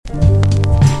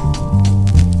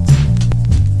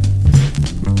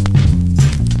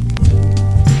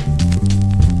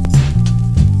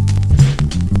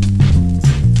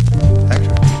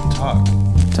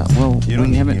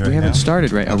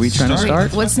started, right? Are we trying to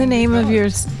start? What's the name of your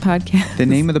podcast? The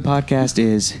name of the podcast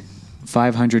is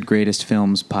 500 Greatest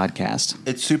Films Podcast.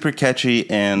 It's super catchy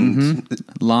and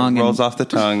long, rolls and off the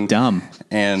tongue, dumb,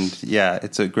 and yeah,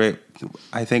 it's a great.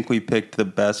 I think we picked the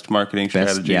best marketing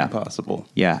strategy possible.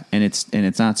 Yeah, and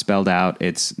it's not spelled out;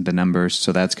 it's the numbers,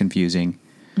 so that's confusing.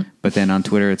 But then on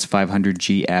Twitter, it's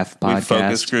 500GF Podcast. We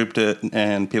focus grouped it,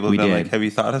 and people have been like, "Have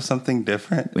you thought of something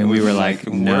different?" And we were like,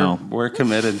 "No, we're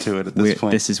committed to it at this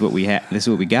point. This is what we have. This is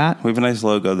what we got. We have a nice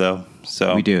logo, though.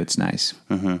 So we do. It's nice.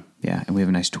 Mm-hmm. Yeah, and we have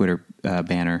a nice Twitter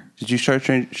banner. Did you start?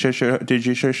 Did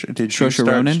you start? Saoirse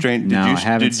Ronan? No, I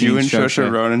haven't. Did you and Saoirse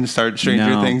Ronan start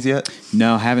Stranger Things yet?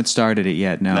 No, haven't started it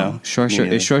yet. No. Is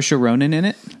Saoirse Ronan in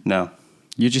it? No.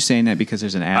 You're just saying that because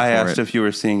there's an ad I for asked it. if you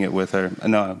were seeing it with her.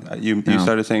 No, you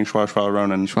started saying Saoirse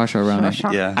Ronan. Saoirse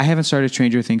Ronan. Yeah. I haven't started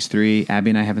Stranger Things 3. Abby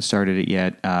and I haven't started it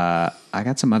yet. I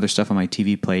got some other stuff on my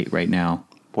TV plate right now.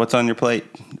 What's on your plate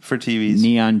for TVs?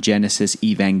 Neon Genesis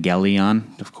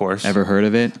Evangelion. Of course. Ever heard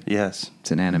of it? Yes.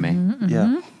 It's an anime. Mm-hmm.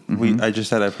 Yeah. I just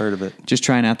said I've heard of it. Just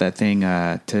trying out that thing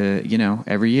to,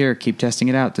 every year keep testing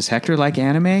it out. Does Hector like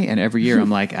anime? And every year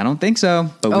I'm like, I don't think so.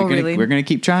 But we're going to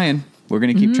keep trying. We're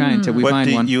going to keep trying until we find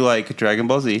one. What do you like? Dragon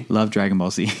Ball Z? Love Dragon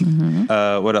Ball Z.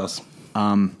 What else?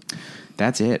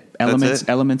 That's it.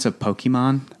 Elements of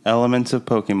Pokemon. Elements of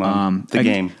Pokemon. The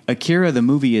game. Akira, the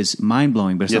movie, is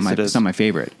mind-blowing, but it's not my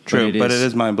favorite. True, but it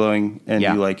is mind-blowing, and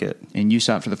you like it. And you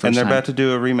saw it for the first time. And they're about to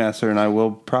do a remaster, and I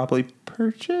will probably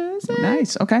purchase it.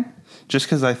 Nice, okay. Just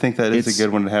because I think that is a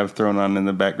good one to have thrown on in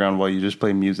the background while you just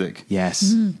play music.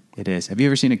 Yes, it is. Have you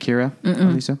ever seen Akira,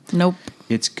 Lisa? Nope.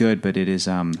 It's good, but it is...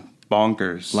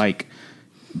 bonkers. Like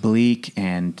bleak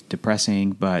and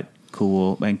depressing, but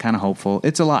cool and kind of hopeful.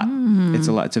 It's a lot. It's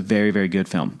a lot. It's a very, very good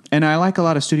film. And I like a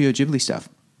lot of Studio Ghibli stuff.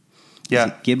 Yeah.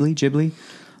 Ghibli?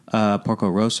 Porco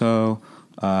Rosso.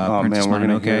 Oh, Princess man, we're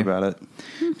going Mononoke. to hear about it.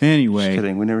 Anyway. Just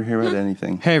kidding. We never hear about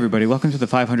anything. Hey, everybody. Welcome to the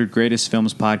 500 Greatest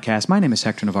Films Podcast. My name is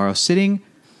Hector Navarro. Sitting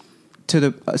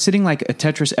like a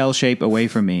Tetris L shape away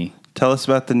from me. Tell us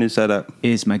about the new setup.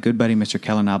 Is my good buddy, Mr.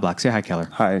 Keller Knobloch. Say hi, Keller.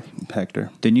 Hi,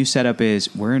 Hector. The new setup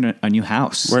is we're in a new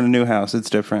house. We're in a new house. It's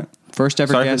different. First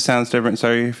ever Sorry guest. if it sounds different.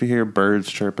 Sorry if you hear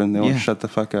birds chirping. They won't shut the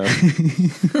fuck up.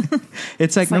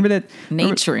 It's like, remember that?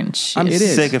 Nature and shit. I'm It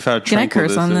is. sick of how Can I tranquil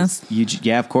curse on this?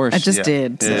 Yeah, of course. I just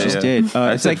did. Yeah, Just did.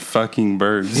 I It's said like fucking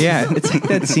birds. Yeah, it's like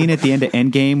that scene at the end of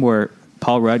Endgame where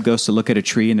Paul Rudd goes to look at a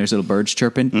tree and there's little birds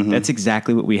chirping. That's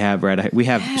exactly what we have right. We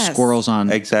have squirrels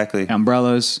on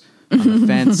umbrellas on the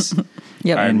fence.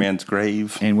 Yep. Iron Man's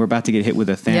grave. And we're about to get hit with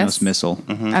a Thanos missile.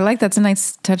 I like that's a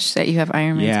nice touch that you have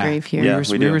Iron Man's grave here. Yeah,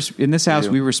 we do. In this house,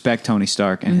 we respect Tony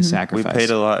Stark and his sacrifice. We paid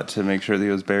a lot to make sure that he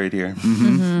was buried here.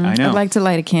 I know. I'd like to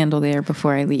light a candle there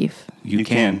before I leave. You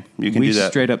can We do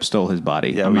that. straight up stole his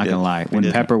body. Yeah, I'm we not did. going to lie. We When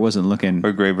did. Pepper wasn't looking,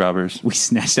 We're grave robbers. we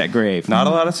snatched that grave. Not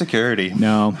a lot of security.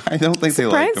 No. I don't think they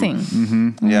like Surprising.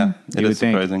 him. Yeah, it You would is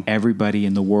think surprising. everybody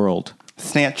in the world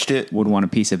Snatched it. would want a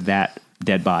piece of that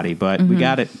dead body, but we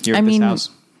got it here at this house.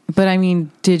 But I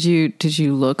mean, did you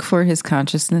look for his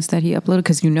consciousness that he uploaded?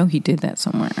 Because he did that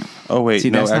somewhere. Oh, wait. See,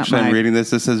 No, that's not actually, I'm my- reading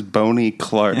this. This says Boney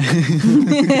Clark.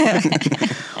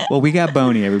 Well, we got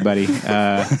Boney, everybody.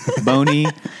 Boney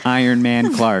Iron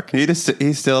Man Clark.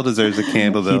 He still deserves a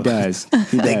candle, though. He does.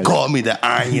 They call me the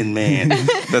Iron Man.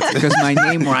 That's Because my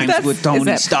name rhymes with Tony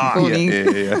that Stark. Boney?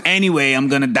 yeah. Anyway, I'm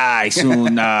going to die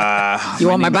soon. You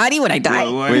want my body when I die?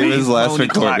 We have his last Boney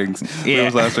Clark. recordings. We Yeah. have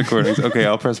his last recordings. Okay,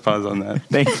 I'll press pause on that.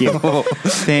 Thank you.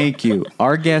 Thank you.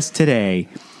 Our guest today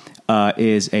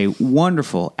is a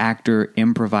wonderful actor,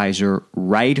 improviser,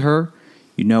 writer.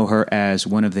 You know her as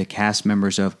one of the cast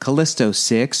members of Callisto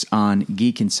 6 on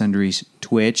Geek and Sundry's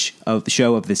Twitch, of the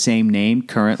show of the same name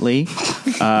currently.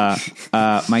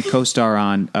 My co-star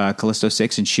on Callisto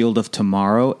 6 and Shield of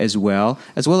Tomorrow as well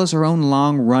as her own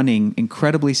long-running,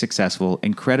 incredibly successful,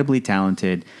 incredibly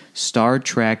talented Star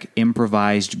Trek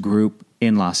improvised group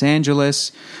in Los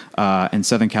Angeles and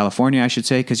Southern California, I should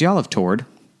say, because y'all have toured.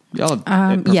 Y'all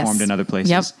have performed in other places.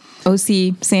 Yep.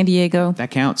 OC, San Diego.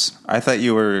 That counts. I thought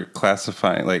you were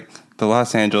classifying, like, the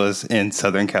Los Angeles in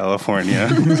Southern California.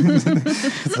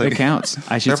 It's like, It counts.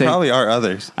 I should there say probably are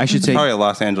others. I should There's say probably a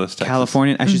Los Angeles, Texas.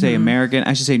 Californian. I should say American.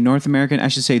 I should say North American. I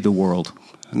should say the world.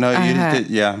 No, you did.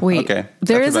 Yeah. Wait, okay.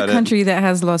 there That's is a about it. country that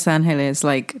has Los Angeles,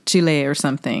 like Chile or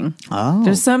something. Oh.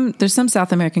 There's some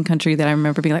South American country that I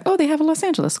remember being like, oh, they have a Los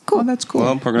Angeles. Cool. Oh, that's cool.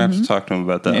 Well, we're going to have to talk to him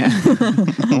about that.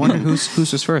 Yeah. I wonder who's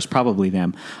was first. Probably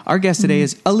them. Our guest today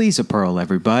is Elisa Pearl,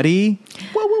 everybody.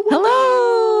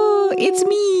 Hello, it's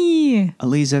me. me.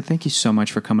 Aliza, thank you so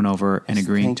much for coming over and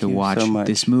agreeing Thank to you watch so much.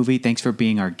 this movie. Thanks for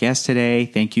being our guest today.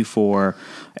 Thank you for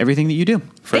everything that you do.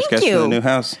 First Thank guest you. to the new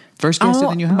house. First guest in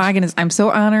the new house. My goodness, I'm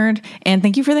so honored. And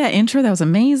thank you for that intro. That was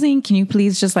amazing. Can you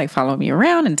please just like follow me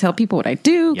around and tell people what I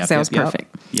do? Because that was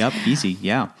perfect. Yep, easy.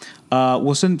 Yeah.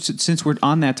 Well, since we're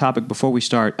on that topic, before we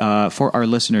start, for our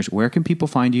listeners, where can people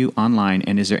find you online?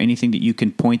 And is there anything that you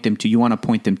can point them to? You want to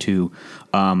point them to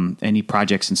any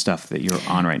projects and stuff that you're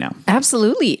on right now?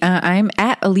 Absolutely. I'm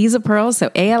at Aliza Pearl. So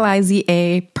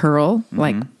Aliza Pearl,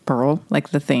 like pearl, like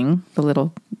the thing, the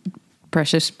little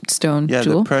precious stone Yeah,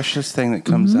 jewel. the precious thing that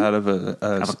comes out of a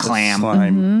clam.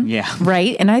 slime, Yeah.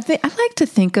 Right. And I like to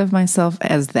think of myself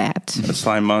as that. a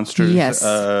slime monster. Yes.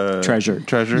 Treasure.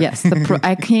 Yes.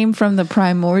 I came from the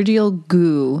primordial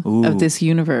goo of this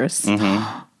universe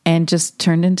and just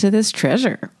turned into this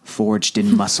treasure. Forged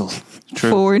in muscle. True.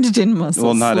 Forged in muscle.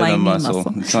 Well, not in a slimy muscle.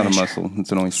 It's not a muscle.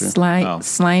 It's an oyster.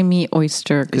 Slimy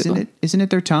oyster goo. Isn't it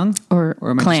their tongue? Or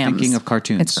am I clams. just thinking of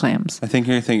cartoons? It's clams. I think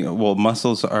you're thinking. Well,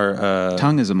 mussels are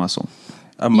Tongue is a muscle.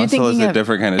 a muscle is a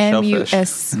different kind of shellfish.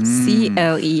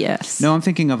 MUSCLES. No, I'm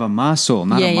thinking of a muscle,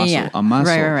 not a Yeah, muscle. yeah. A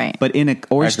muscle. Right. But in an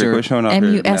Actually, oyster, we're showing off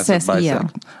your massive MUSSEL.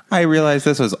 bicep. I realized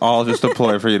this was all just a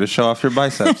ploy for you to show off your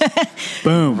biceps.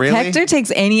 boom. Really? Hector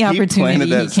takes any opportunity planted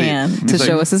he that seed. can to He's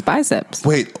show like, us his biceps.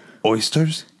 Wait,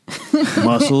 oysters?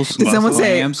 Muscles. Did someone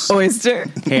say clams. oyster?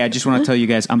 Hey, I just want to tell you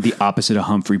guys, I'm the opposite of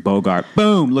Humphrey Bogart.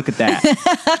 Boom! Look at that.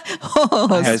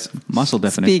 Guys, Muscle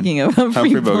definition. Speaking of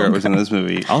Humphrey Bogart was in this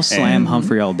movie. I'll slam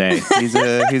Humphrey all day. He's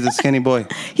a skinny boy.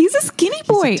 He's a skinny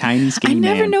boy. tiny, skinny I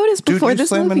never man. noticed Dude, before you're this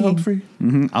slamming movie.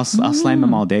 Humphrey. I'll slam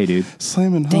him all day, dude.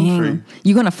 Slamming Humphrey. Dang.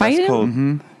 You gonna fight That's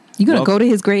him? cool. You gonna Well- go to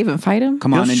his grave and fight him?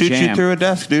 Come He'll on and shoot jam. you through a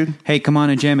desk, dude. Hey, come on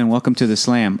and jam, and welcome to the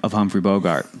slam of Humphrey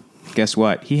Bogart. Guess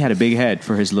what? He had a big head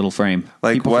for his little frame.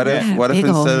 Like, People what forget. if Big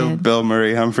ol' instead of head. Bill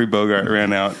Murray, Humphrey Bogart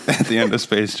ran out at the end of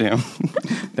Space Jam?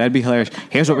 That'd be hilarious.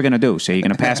 Here's what we're gonna do. So you're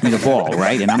gonna pass me the ball,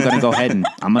 right? And I'm gonna go ahead and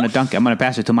I'm gonna dunk it. I'm gonna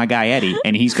pass it to my guy Eddie,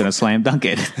 and he's gonna slam dunk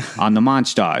it on the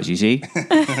Monstars. You see?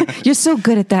 You're so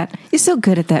good at that. You're so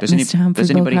good at that, Mr. Humphrey Does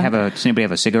anybody Bogart.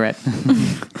 have a cigarette?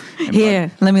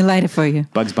 Here, let me light it for you.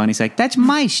 Bugs Bunny's like, that's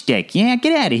my stick. Yeah,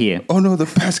 get out of here. Oh no, the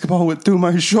basketball went through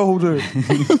my shoulder.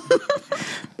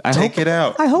 Take it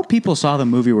out. I hope people saw the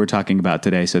movie we're talking about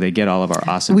today, so they get all of our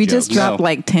awesome. We jokes. just dropped No.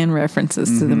 like 10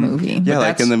 references to the movie. Yeah,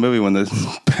 like that's- in the movie when the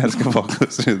basketball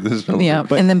goes through the shoulder. Yeah,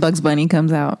 and then Bugs Bunny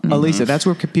comes out. Elisa, that's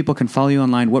where people can follow you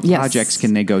online. What Yes. projects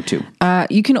can they go to?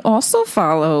 You can also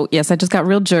follow. Yes, I just got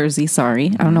real Jersey.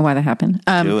 Sorry, I don't know why that happened.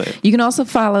 Do it. You can also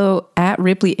follow at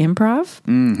Ripley Improv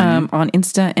on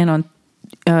Insta and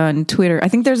on Twitter. I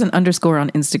think there's an underscore on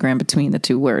Instagram between the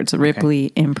two words.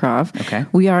 Ripley Improv. Okay.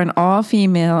 We are an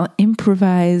all-female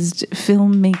improvised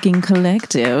filmmaking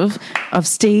collective of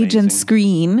stage and Amazing.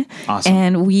 screen. Awesome.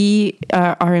 And we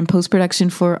are in post-production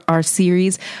for our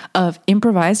series of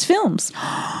improvised films.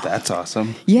 That's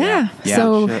awesome. Yeah. Yeah.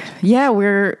 So Shit. yeah,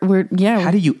 we're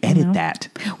How do you edit that?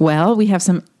 well, we have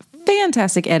some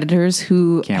fantastic editors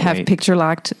who Can't have wait. picture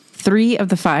locked 3 of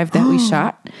the 5 that we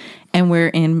shot. And we're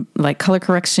in like color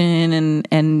correction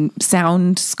and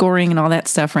sound scoring and all that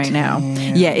stuff right now.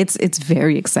 Yeah, it's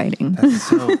very exciting. That's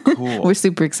so cool. We're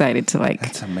super excited to like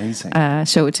That's amazing.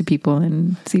 show it to people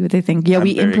and see what they think. Yeah, I'm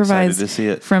we very improvised excited to see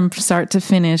it. from start to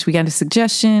finish. We got a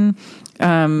suggestion.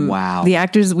 Wow. The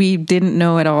actors, we didn't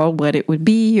know at all what it would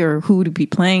be or who to be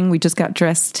playing. We just got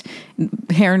dressed,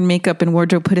 hair and makeup and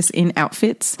wardrobe put us in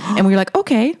outfits. And we were like,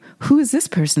 okay, who is this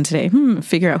person today?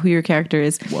 Figure out who your character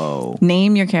is. Whoa.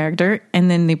 Name your character. And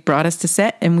then they brought us to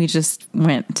set and we just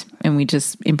went and we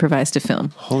just improvised a film.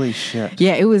 Holy shit.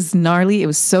 Yeah, it was gnarly. It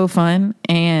was so fun.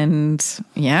 And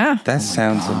yeah. That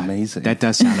sounds amazing. That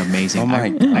does sound amazing. Oh my I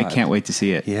God. can't wait to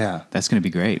see it. Yeah. That's going to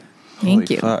be great. Thank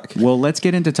Holy you. Fuck. Well, let's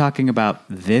get into talking about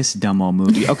this dumb old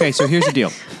movie. Okay, so here's the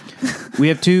deal. We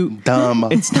have two. Dumb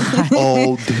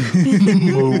old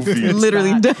movie.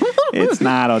 Literally dumb. It's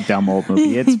not a dumb old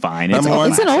movie. It's fine. It's Number a one,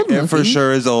 It's an old it for movie.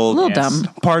 sure is old. A little Yes.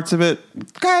 dumb. Parts of it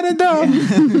kind of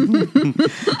dumb.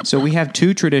 So we have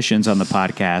 2 traditions on the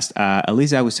podcast.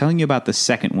 Elisa, I was telling you about the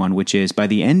second one, which is by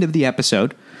the end of the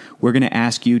episode, we're going to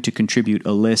ask you to contribute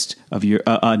a list of your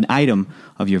an item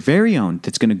of your very own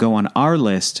that's going to go on our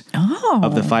list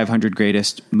of the 500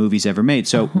 greatest movies ever made.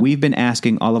 So we've been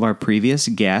asking all of our previous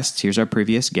guests, here's our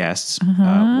previous guests,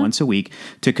 once a week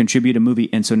to contribute a movie.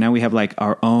 And so now we have like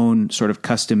our own sort of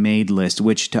custom made list,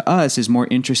 which to us is more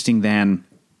interesting than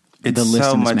It's the list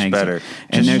so in this much magazine. better.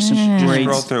 And there's some Just great.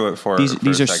 scroll through it for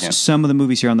these a are second. some of the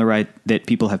movies here on the right that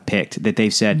people have picked that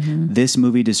they've said this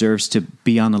movie deserves to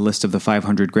be on the list of the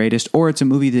 500 greatest, or it's a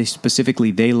movie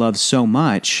they love so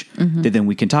much that then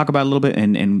we can talk about it a little bit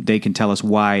and they can tell us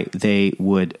why they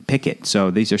would pick it.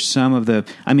 So these are some of the.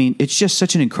 I mean, it's just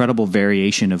such an incredible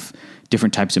variation of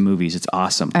different types of movies. It's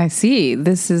awesome. I see.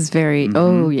 This is very.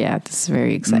 Oh yeah, this is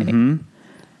very exciting.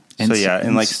 So yeah,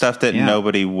 and like stuff that yeah.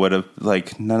 nobody would have,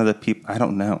 like none of the people, I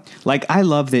don't know. Like, I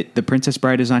love that The Princess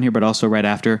Bride is on here, but also right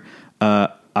after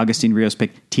Augustine Rios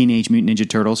picked Teenage Mutant Ninja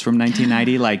Turtles from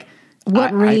 1990. Like,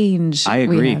 What range I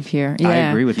agree. we have here. I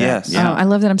agree with that. Yes. Yeah. Oh, I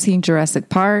love that I'm seeing Jurassic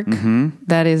Park.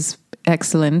 That is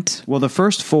excellent. Well, the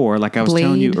first four, like I was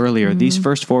telling you Blade. earlier, these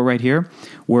first four right here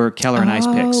were Keller and I's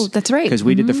picks. Oh, that's right. Because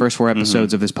we did the first four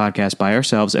episodes of this podcast by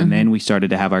ourselves, and then we started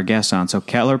to have our guests on. So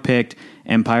Keller picked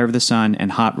Empire of the Sun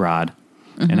and Hot Rod,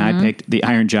 and I picked The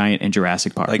Iron Giant and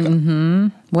Jurassic Park. Like,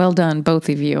 Well done, both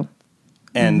of you.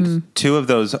 and two of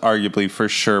those arguably for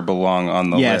sure belong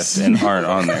on the Yes. list and aren't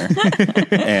on there.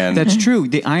 And That's true.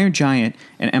 The Iron Giant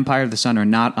and Empire of the Sun are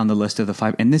not on the list of the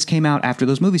 5, and this came out after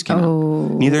those movies came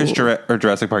out. neither is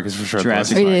Jurassic Park is for sure.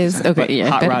 Jurassic It Park. is. Okay, But yeah.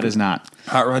 Hot better Rod be. is not.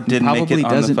 Hot Rod didn't make Probably it on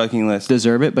the doesn't fucking list.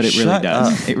 deserve it, but it really Shut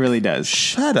does. up. It really does.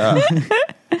 Shut up.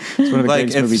 It's one of the Like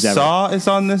greatest if movies ever. Saw is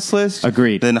on this list,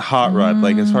 Agreed. then Hot Rod,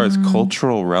 like as far as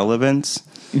cultural relevance,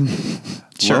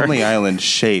 Sure. Lonely Island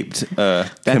shaped a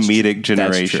comedic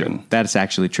generation. That's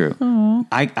actually true.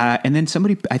 And then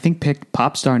somebody I think picked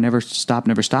Pop Star Never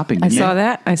Stopping. I didn't saw they?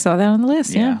 that. I saw that on the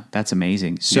list. Yeah. That's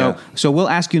amazing. So Yeah. we'll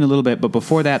ask you in a little bit, but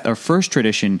before that, our first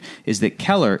tradition is that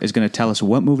Keller is going to tell us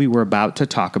what movie we're about to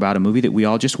talk about, a movie that we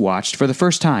all just watched for the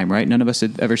first time, right? None of us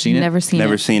had ever seen it. Never seen it.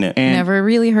 Never seen it. And- Never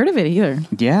really heard of it either.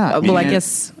 Yeah. Well, I And-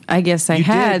 guess I You did,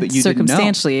 had but you didn't know.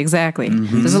 circumstantially. Exactly.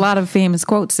 There's a lot of famous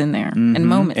quotes in there and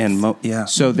moments. And yeah.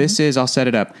 So this is, I'll set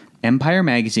it up, Empire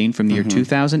Magazine from the year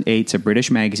 2008. It's a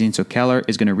British magazine. So Keller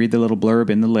is going to read the little blurb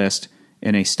in the list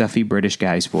in a stuffy British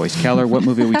guy's voice. Keller, what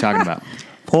movie are we talking about?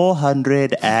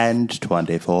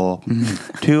 424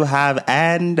 to have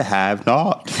and have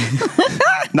not.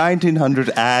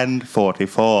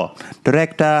 1944.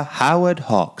 Director Howard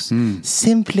Hawks.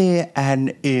 Simply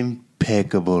an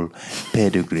impeccable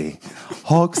pedigree.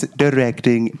 Hawks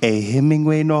directing a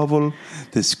Hemingway novel,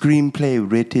 the screenplay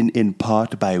written in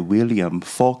part by William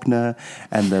Faulkner,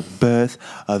 and the birth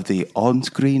of the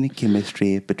on-screen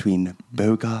chemistry between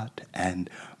Bogart and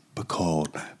Bacall.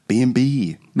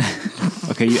 B&B.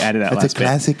 Okay, you added that That's last a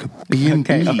classic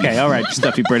B&B. Okay, all right,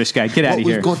 stuffy British guy, get out Well, of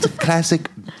here. we've got a classic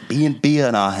B&B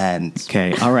in our hands.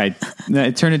 Okay, all right. No,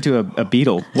 it turned into a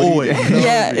beetle. Oh,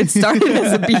 yeah, it started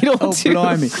as a beetle Oh, too.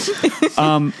 blimey.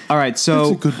 All right,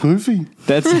 so good movie.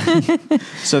 that's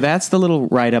the little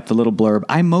write up, the little blurb.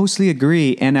 I mostly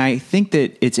agree, and I think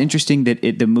that it's interesting that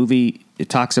the movie it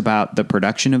talks about the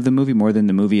production of the movie more than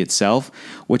the movie itself,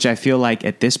 which I feel like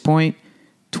at this point,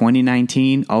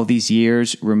 2019, all these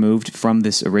years removed from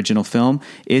this original film,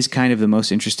 is kind of the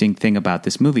most interesting thing about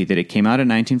this movie, that it came out in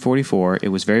 1944. It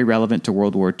was very relevant to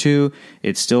World War II.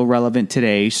 It's still relevant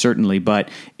today, certainly, but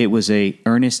it was a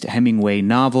Ernest Hemingway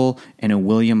novel and a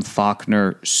William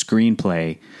Faulkner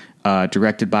screenplay.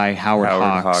 Directed by Howard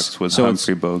Hawks. with So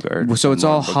Humphrey Bogart. So it's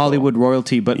and all Mark Bacall. Hollywood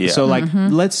royalty, but Yeah. so like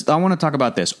I want to talk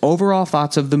about this. Overall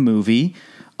thoughts of the movie.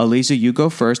 Aliza, you go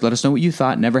first. Let us know what you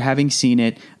thought, never having seen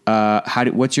it.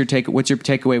 What's your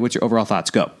takeaway? What's your overall thoughts?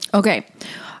 Go. Okay.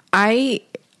 I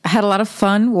had a lot of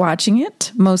fun watching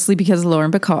it, mostly because of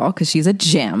Lauren Bacall, because she's a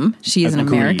gem. She is an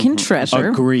Agreed. American treasure.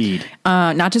 Agreed.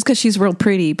 Not just because she's real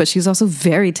pretty, but she's also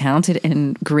very talented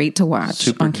and great to watch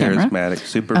Super on camera. charismatic,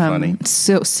 super funny.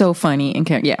 So funny and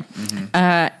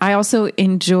yeah. I also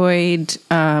enjoyed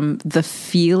the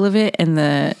feel of it and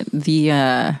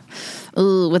the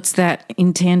what's that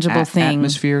intangible thing?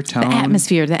 Atmosphere, tone.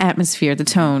 The atmosphere, the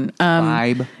tone,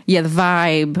 Vibe. Yeah, the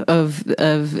vibe of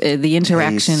the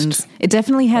interactions. Taste. It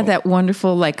definitely had that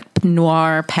wonderful like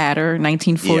noir patter,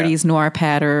 1940s noir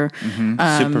patter.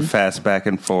 Super fast back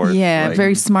and forth. Yeah, like-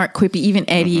 very smart, quippy. Even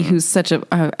Eddie, who's such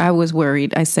a, I was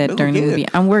worried. I said during the yeah. movie,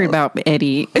 I'm worried about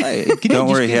Eddie. Don't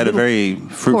worry, he had a very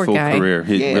fruitful guy. career.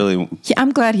 He really. Yeah,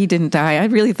 I'm glad he didn't die. I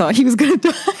really thought he was going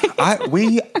to die.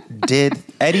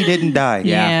 Eddie didn't die.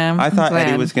 Yeah, I thought I'm glad.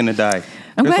 Eddie was going to die.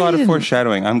 I'm There's glad a lot he of didn't.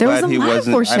 foreshadowing. I'm There was glad a he lot of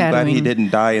wasn't. I'm glad he foreshadowing. didn't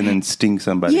die and then sting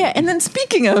somebody. Yeah, and then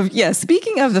speaking of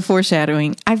the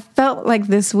foreshadowing, I felt like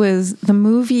the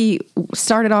movie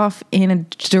started off in a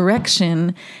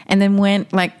direction and then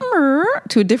went like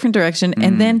to a different direction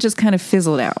and then just kind of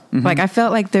fizzled out. Like I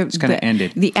felt like the kind of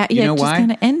ended. You know why? Just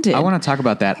kind of ended. I want to talk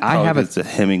about that. It's a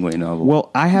Hemingway novel.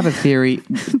 Well, I have a theory.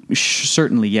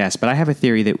 Certainly, yes, but I have a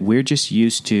theory that we're just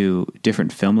used to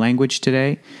different film language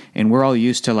today, and we're all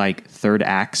used to like third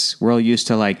acts. We're all used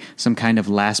to like some kind of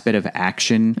last bit of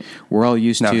action. We're all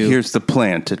used now, to here's the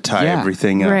plan to tie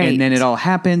everything up. Right. and then it all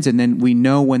happens, and then we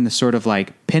know when the sort of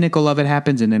like pinnacle of it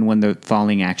happens, and then when the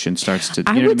falling action starts to.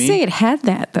 I would say it had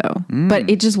that though, but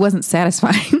it just wasn't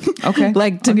satisfying. Okay.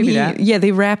 Like to I'll give me, you that. yeah,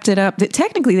 they wrapped it up.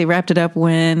 Technically, they wrapped it up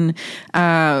when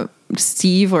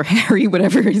Steve or Harry,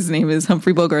 whatever his name is,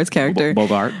 Humphrey Bogart's character,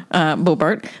 Bogart,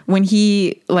 when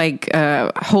he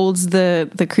holds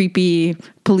the creepy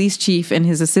police chief and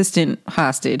his assistant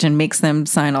hostage and makes them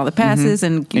sign all the passes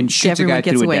and shoots a everyone guy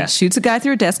gets through a away. desk. Shoots a guy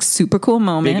through a desk. Super cool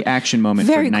moment. Big action moment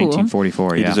Very for cool.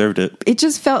 1944. He Yeah, deserved it. It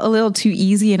just felt a little too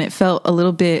easy, and it felt a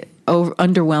little bit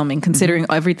underwhelming considering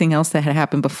everything else that had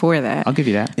happened before that. I'll give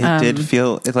you that. It did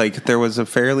feel like there was a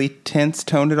fairly tense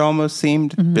tone, it almost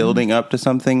seemed, building up to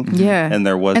something. Yeah. And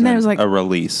there wasn't And then it was like, a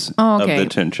release oh, of okay. the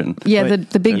tension. Yeah, But-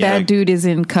 the big Yeah. bad dude is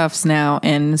in cuffs now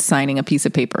and signing a piece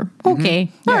of paper.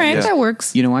 Okay. All right, yeah. that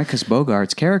works. You know why? Because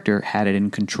Bogart's character had it in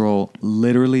control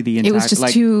literally the entire. It was just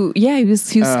like, too, he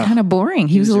was kind of boring.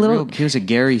 He was a little, he was a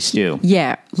Gary Stew,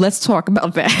 yeah, let's talk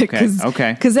about that.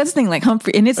 Okay. Because that's the thing, like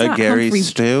Humphrey, and it's A not Gary Humphrey.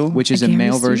 Stew? which is A a Gary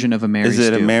male Stew? version of a Mary Is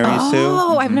it Stew. a Mary Stew?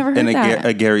 Oh, I've never heard And that.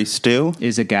 a Gary Stew?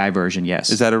 Is a guy version, yes.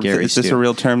 Is that Gary is this Stew. a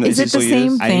real term that Is it the people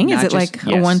same use? I did thing? not Is it just- like a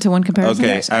yes. one-to-one comparison?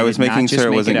 Okay, Yes, I I was did not making just sure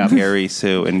it make wasn't it up. Gary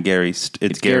Sue and Gary. It's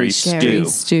Gary Gary Stew. Gary Stew.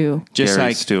 Stew. Just Gary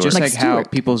like Stewart. just Like like how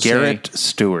Stewart. people Garrett say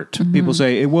Stewart. people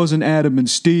say it wasn't Adam and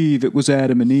Steve, it was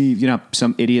Adam and Eve. You know,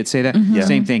 some idiots say that. Yeah.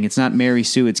 Same thing. It's not Mary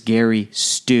Sue, it's Gary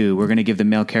Stew. We're going to give the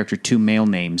male character two male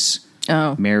names.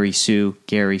 Oh. Mary Sue,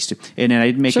 Gary Stew. And I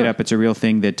didn't make it Sure. up. It's a real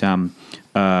thing that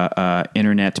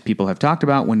internet people have talked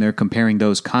about when they're comparing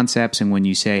those concepts. And when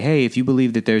you say, hey, if you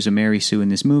believe that there's a Mary Sue in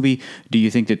this movie, do you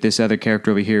think that this other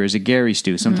character over here is a Gary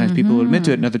Stew? Sometimes people will admit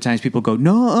to it, and other times people go,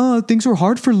 no, things were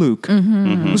hard for Luke.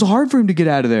 It was hard for him to get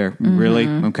out of there. Really?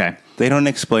 Okay. They don't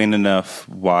explain enough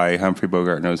why Humphrey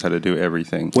Bogart knows how to do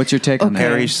everything. What's your take on that?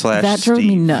 Harry slash That drove me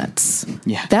Steve. nuts.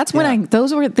 Yeah. That's when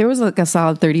there was like a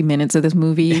solid 30 minutes of this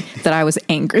movie that I was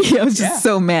angry. I was just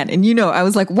so mad. And I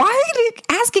was like, why are you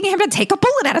asking him to take a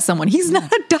bullet out of someone? He's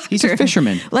not a doctor. He's a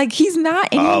fisherman. Like he's not.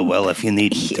 Oh, well, if you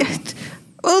need to.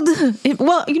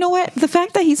 Well, you know what? The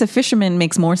fact that he's a fisherman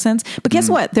makes more sense. But guess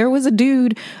what? There was a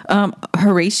dude,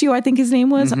 Horatio, I think his name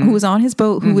was, who was on his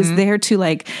boat, who was there to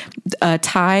like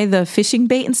tie the fishing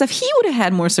bait and stuff. He would have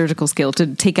had more surgical skill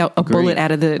to take out a bullet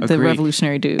out of the Agreed.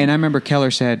 revolutionary dude. And I remember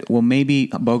Keller said, well, maybe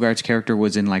Bogart's character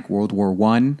was in like World War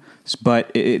I,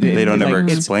 but They don't ever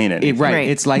explain it. Right.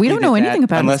 It's like we don't know anything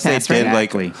about Unless they his past, did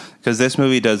right? like, because this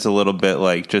movie does a little bit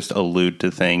like just allude to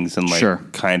things and like Sure.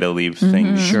 kind of leaves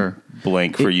things Sure.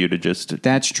 blank for you to just.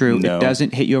 That's true. know. It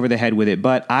doesn't hit you over the head with it,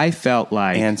 but I felt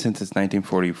like And since it's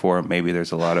 1944, maybe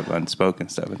there's a lot of unspoken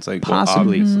stuff. It's like,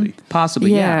 Possibly. well, obviously.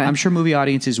 Possibly, yeah. Yeah. I'm sure movie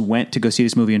audiences went to go see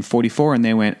this movie in 44 and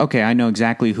they went, okay, I know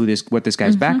exactly what this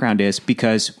guy's background is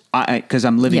because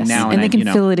I'm living Yes, now. and they I, can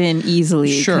fill it in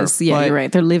easily. Sure, 'cause, yeah, but- you're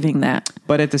right. They're living that.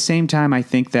 But at the same time, I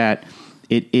think that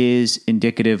it is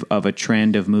indicative of a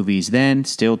trend of movies then,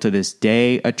 still to this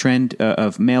day, a trend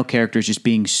of male characters just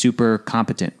being super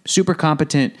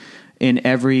competent in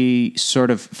every sort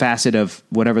of facet of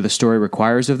whatever the story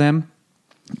requires of them.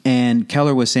 And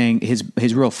Keller was saying his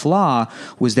real flaw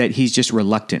was that he's just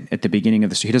reluctant at the beginning of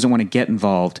the story. He doesn't want to get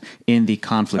involved in the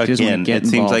conflict. He doesn't Again, want to get it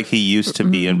seems involved. like he used to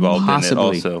be involved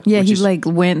Possibly. in it also. Yeah, Which he is- like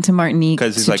went to Martinique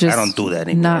 'Cause he's to like, I just don't do that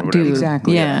anymore, Not whatever. do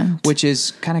Exactly. Yeah. Which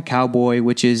is kind of cowboy,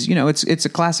 which is, it's a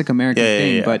classic American Yeah, yeah,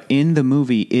 thing. yeah. But in the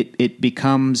movie, it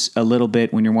becomes a little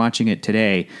bit, when you're watching it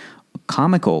today,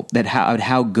 comical that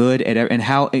how good at and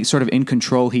how sort of in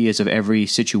control he is of every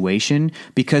situation,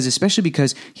 especially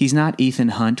because he's not Ethan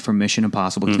Hunt from Mission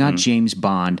Impossible. He's not James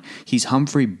Bond. He's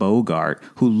Humphrey Bogart,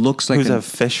 who looks like Who's a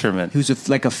fisherman. who's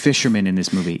like a fisherman in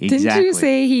this movie. Didn't Exactly. you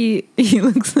say he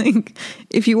looks like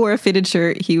if he wore a fitted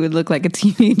shirt, he would look like a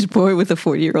teenage boy with a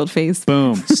 40-year-old face?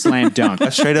 Boom, slam dunk.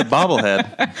 A straight up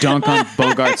bobblehead. Dunk on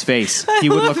Bogart's face. He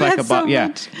would love look like that a so yeah.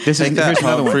 much. This is Take that, here's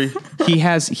another one. Humphrey. He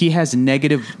has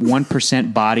negative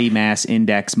 1% body mass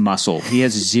index muscle. He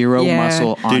has zero Yeah.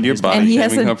 muscle on Dude, your his body And he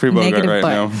has shaming a Humphrey Bogart negative right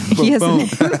butt. now. He has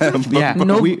Boom. Yeah,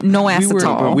 no ass at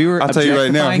all. We were I'll tell you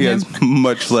right now, he objectifying has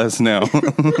much less now. him.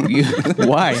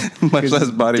 Why? much less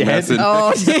body dead? mass.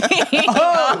 Oh,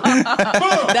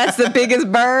 that's the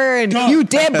biggest burn. You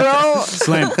dead, bro.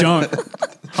 Slam dunk.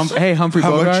 Hey, Humphrey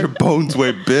How much Bogart. your bones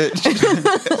weigh,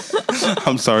 bitch?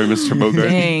 I'm sorry, Mr. Bogart.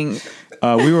 Dang.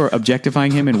 we were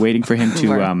objectifying him and waiting for him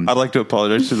to I'd like to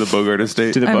apologize to the Bogart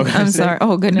estate. to the Bogart I'm estate. sorry.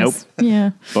 Oh, goodness. Nope.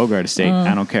 Yeah. Bogart estate.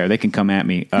 I don't care. They can come at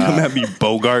me. Come at me,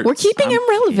 Bogart. We're keeping him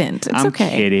relevant. It's I'm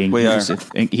okay. kidding. We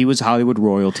He was Hollywood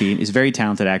royalty. He's a very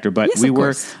talented actor, but Yes, we of were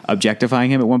course.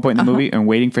 objectifying him at one point in the movie and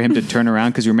waiting for him to turn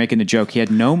around because we were making the joke. He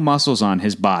had no muscles on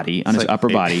his body, on his like upper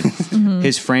a- body.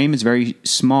 His frame is very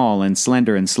small and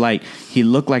slender and slight. He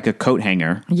looked like a coat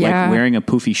hanger, Yeah. like wearing a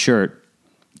poofy shirt.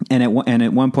 And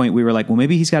at one point we were like, well,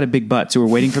 maybe he's got a big butt. So we're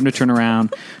waiting for him to turn around.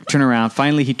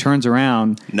 Finally, he turns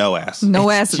around. No ass.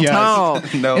 No ass at just- all.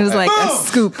 no It was like a ass.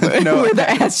 scoop where the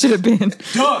ass should have been.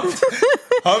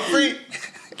 Humphrey.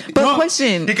 But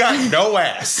question, He got no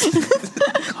ass.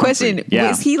 Yeah.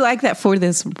 was he like that for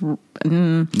this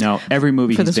No, every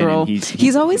movie for he's this been role? in,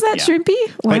 He's always that yeah.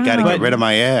 shrimpy. Wow. I gotta get rid of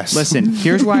my ass. Listen,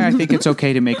 here's why I think it's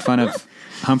okay to make fun of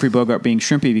Humphrey Bogart being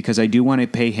shrimpy, because I do want to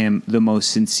pay him the most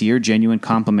sincere, genuine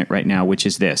compliment right now, which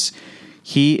is this.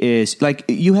 He is, like,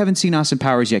 you haven't seen Austin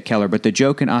Powers yet, Keller, but the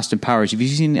joke in Austin Powers, have you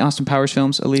seen the Austin Powers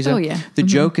films, Eliza? Oh, yeah. The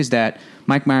joke is that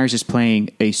Mike Myers is playing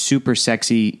a super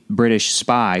sexy British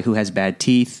spy who has bad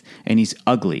teeth and he's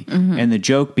ugly. And the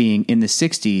joke being, in the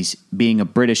 60s, being a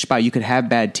British spy, you could have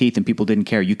bad teeth and people didn't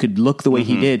care. You could look the way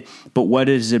he did, but what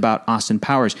is it about Austin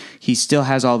Powers? He still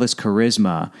has all this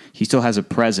charisma. He still has a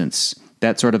presence.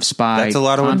 That sort of spy. That's a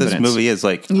lot of what this confidence. movie is.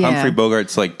 Like, Yeah. Humphrey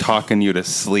Bogart's like talking you to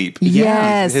sleep.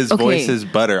 Yes. His Okay. voice is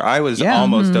butter. I was Yeah.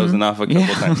 almost dozing off a couple Yeah.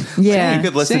 times. Yeah. You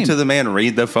could listen Same. to the man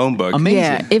read the phone book. Amazing.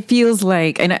 Yeah, it feels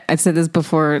like, and I've said this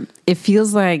before, it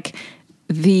feels like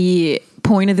the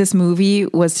point of this movie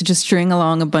was to just string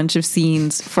along a bunch of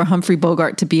scenes for Humphrey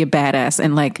Bogart to be a badass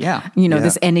and like, Yeah.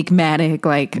 this enigmatic,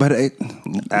 like, But at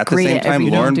the Great same at time,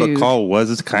 every Lauren dude. Bacall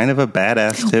was kind of a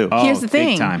badass too. Oh, here's the big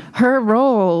thing. time. Her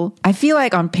role, I feel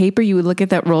like on paper you would look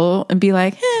at that role and be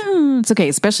like, it's okay,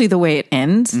 especially the way it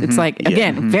ends. It's like,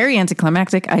 again, very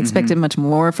anticlimactic. I expected much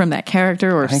more from that character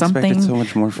or I something. expected so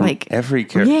much more from every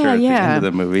character at the end of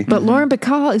the movie. But Lauren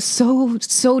Bacall is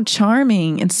so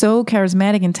charming and so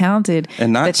charismatic and talented,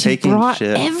 And not that she taking brought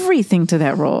shit. everything to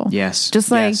that role. Yes.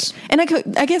 just like, Yes. and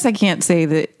I guess I can't say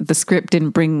that the script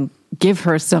didn't give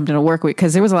her something to work with,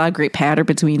 because there was a lot of great patter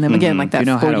between them. Again, like that You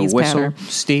know how to 40s whistle, patter.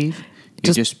 Steve?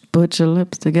 You Just put your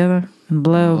lips together and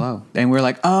blow. blow. And we're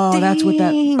like, oh, that's what that.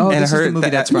 Ding. Oh, and this is the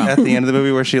movie that's from. at the end of the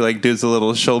movie where she like does a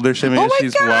little shoulder shimmy Oh as my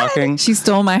she's God. walking. She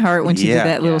stole my heart when she Yeah. did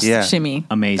that little Yeah. shimmy.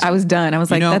 Amazing. I was done. I was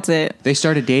You like, know, that's it. They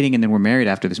started dating and then were married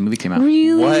after this movie came out.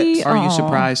 Really? What? Are you Aw.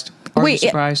 surprised? Are Wait, you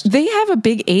surprised? they have a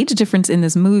big age difference in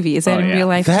this movie. Is that Oh, in yeah. real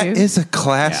life That too? is a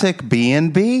classic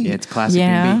B&B. Yeah, it's classic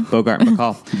Yeah. B&B. Bogart and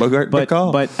Bacall. Bogart but,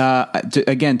 Bacall. But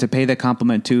again, to pay the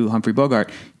compliment to Humphrey Bogart,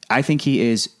 I think he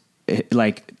is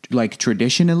like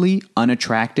traditionally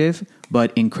unattractive,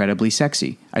 but incredibly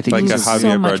sexy. I think Like he's a so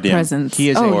Javier much Bardem. presence. He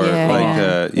is oh, or yeah, like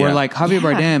yeah. yeah. Or like Javier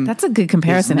Bardem. That's a good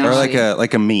comparison. or actually.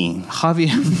 like a me.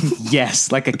 Javier,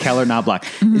 yes, like a Keller Knobloch.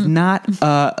 Is not like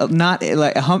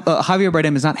Javier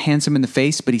Bardem is not handsome in the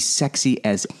face, but he's sexy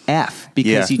as F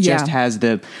because Yeah. he just Yeah. has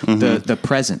the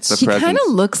presence. The He kind presence.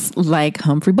 of looks like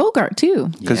Humphrey Bogart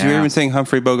too. Because you Yeah. were even saying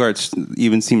Humphrey Bogart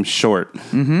even seems short,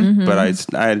 but I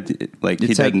like he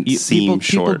It's like doesn't you- seem people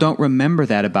short. don't remember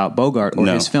that about Bogart or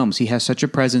No. his films. He has such a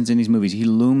presence in these movies. He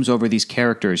looms over these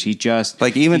characters. He just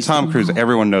Like even he's- Tom Cruise,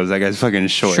 everyone knows that guy's fucking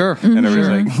short. Sure. and everybody's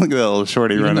like, look at that little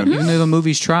shorty Even running. though the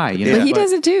movies try, you know, But he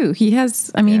does it too. He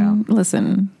has, I mean, Yeah.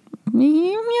 listen,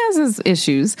 he has his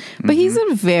issues, but he's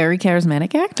a very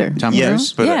charismatic actor. Tom Yes,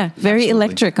 Cruise. but, yeah, very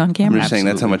electric on I'm camera. just saying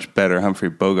that's how Absolutely. much better Humphrey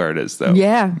Bogart is, though.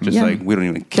 Yeah, just yeah. like we don't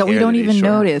even care That we don't he's even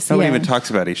short. notice, Nobody yeah. even talks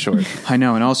about he's short. I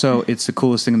know, and also it's the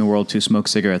coolest thing in the world to smoke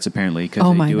cigarettes. Apparently, because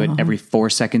Oh they my do it God. every 4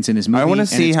 seconds in his movie. I want to and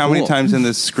see it's how many cool. times in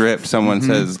this script someone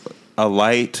says a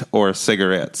light or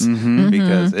cigarettes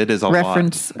because it is a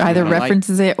Reference lot. either Yeah.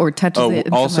 references it or touches Oh, it.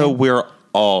 in also some way. we're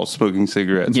all smoking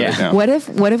cigarettes Yeah. right now. What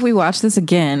if we watch this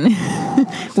again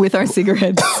with our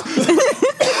cigarettes?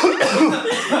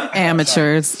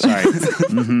 Amateurs. Sorry.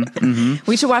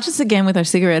 We should watch this again with our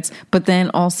cigarettes, but then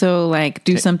also like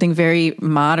do something very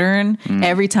modern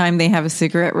every time they have a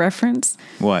cigarette reference.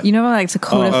 What? You know, like to Oh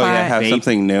codify. yeah, have Vape.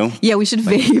 something new. Yeah, we should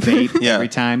vape. Vape Yeah. every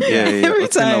time. Yeah, yeah. Every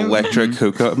It's an time. electric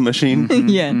hookah machine.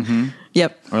 Yeah.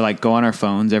 Yep. Or like go on our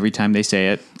phones every time they say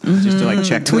it, just to like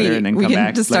check Tweet. Twitter and then We come can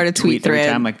back. just start like, a tweet every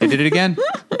thread. time. Like they did it again.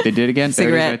 They did it again. There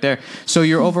it is Cigarette. right there. So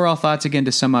your overall thoughts again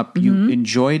to sum up. You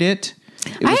enjoyed it.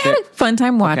 It I was had there- fun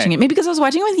time watching Okay. it. Maybe because I was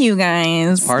watching it with you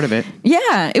guys. Part of it.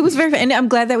 Yeah, it was very fun. And I'm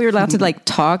glad that we were allowed to like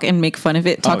talk and make fun of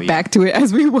it, talk yeah. back to it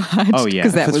as we watched. Oh, yeah.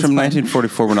 Because that Because was from fun.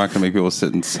 1944, we're not going to make people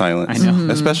sit in silence. I know. Mm-hmm.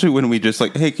 Especially when we just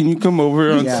like, hey, can you come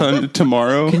over on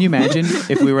tomorrow? Can you imagine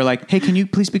if we were like, hey, can you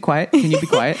please be quiet? Can you be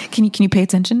quiet? Can you pay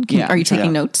attention? Are you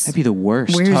taking notes? That'd be the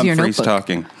worst. Where's your Humphrey's notebook?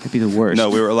 talking. That'd be the worst. No,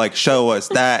 we were like, show us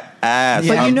that ass,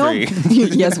 But you know, Humphrey.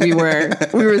 yes, we were.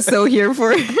 We were so here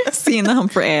for seeing the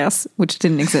Humphrey ass, which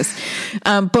didn't exist.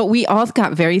 But we all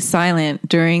got very silent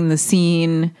during the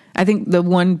scene. I think the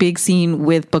one big scene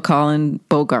with Bacall and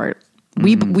Bogart.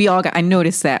 We all got. I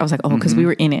noticed that. I was like, oh, because we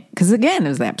were in it. Because again, it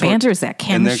was that banter, it was that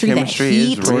And their chemistry, chemistry that is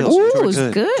heat. real. Ooh, it Towards was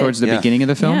good. good. Towards the Yeah. beginning of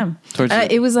the film? Yeah, Towards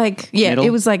the it was like middle? it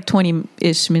was like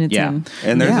 20-ish minutes Yeah. in.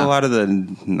 And there's Yeah. a lot of the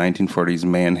 1940s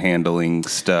manhandling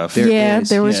stuff. There Yeah, is,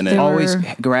 there was and there always were,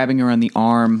 grabbing her on the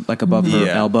arm, like above her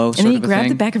Yeah. elbow, and sort then he of a grabbed thing.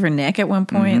 the back of her neck at one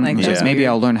point. Like, that was Yeah. Maybe weird.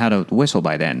 I'll learn how to whistle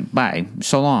by then. Bye.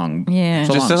 So long. Yeah.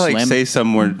 So Just long, to like Slim. say some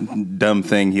more dumb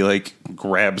thing, he like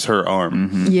grabs her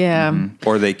arm, Yeah.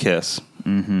 or they kiss.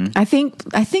 I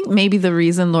think maybe the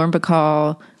reason Lauren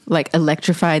Bacall like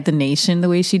electrified the nation the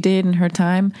way she did in her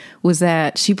time was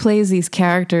that she plays these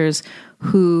characters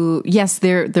who, yes,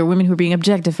 they're women who are being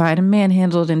objectified and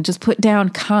manhandled and just put down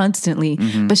constantly,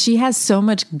 but she has so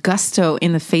much gusto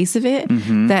in the face of it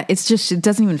that it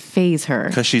doesn't even faze her.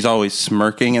 Because she's always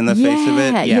smirking in the face of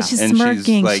it. Yeah, she's And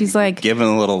smirking. She's like giving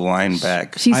a little line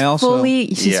back. She's I also- fully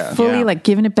Yeah. like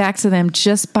giving it back to them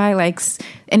just by like,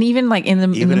 and even like in the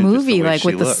Even in just the movie, way like she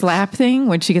with the looks. slap thing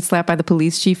when she gets slapped by the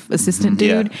police chief assistant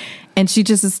Yeah. dude, and she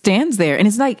just stands there, and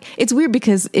it's like it's weird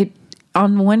because it.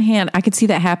 On one hand, I could see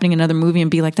that happening in another movie and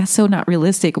be like, "That's so not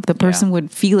realistic." The person would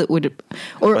feel it would,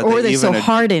 or But they're so even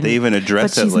hardened. they even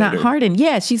address but it she's not later. hardened.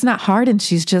 Yeah, she's not hardened.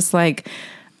 She's just like,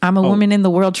 I'm a woman in the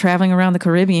world traveling around the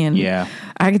Caribbean. Yeah.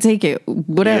 I could take it.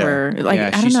 Whatever. Like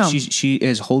Yeah, I don't know. she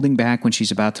is holding back when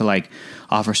she's about to like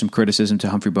offer some criticism to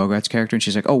Humphrey Bogart's character, and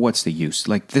she's like, "Oh, what's the use?"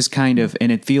 Like this kind of,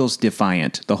 and it feels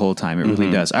defiant the whole time. It really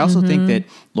does. I also think that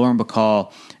Lauren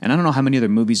Bacall, and I don't know how many other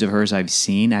movies of hers I've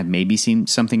seen. I've maybe seen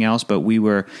something else, but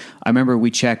I remember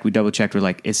we double checked. We're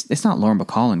like, it's not Lauren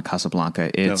Bacall in Casablanca.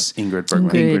 It's Ingrid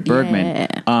Bergman. Ingrid. Ingrid Bergman.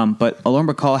 Yeah. But Lauren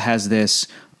Bacall has this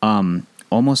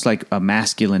almost like a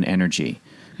masculine energy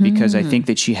because I think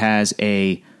that she has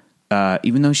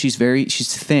even though she's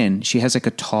thin, she has like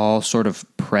a tall sort of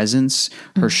presence.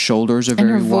 Her shoulders are And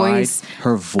very her voice. wide.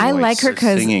 Her voice. I like her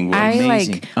because singing was I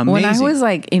amazing. like when I Amazing. was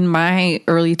like in my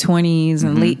early 20s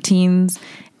and late teens,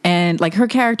 and like her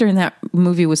character in that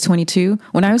movie was 22.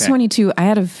 When I was Okay. 22, I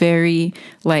had a very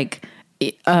like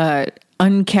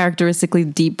uncharacteristically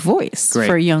deep voice Great.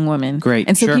 for a young woman. Great,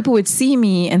 And so sure. people would see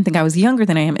me and think I was younger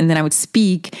than I am, and then I would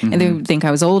speak and they would think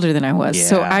I was older than I was.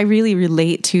 So Yeah. I really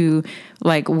relate to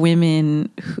like women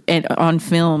on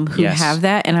film who Yes. have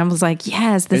that, and I was like,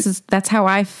 yes, that's how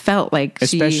I felt like.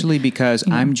 Especially because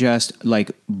I'm just like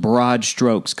broad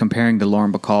strokes comparing the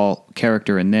Lauren Bacall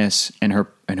character in this and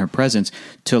her presence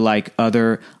to like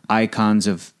other icons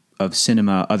of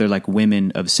cinema, other like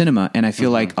women of cinema. And I feel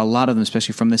like a lot of them,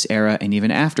 especially from this era and even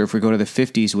after, if we go to the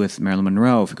 50s with Marilyn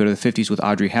Monroe, if we go to the 50s with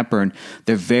Audrey Hepburn,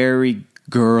 they're very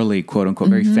girly, quote unquote,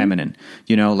 very feminine,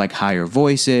 like higher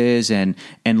voices. And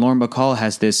Lauren Bacall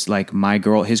has this like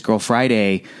his girl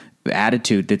Friday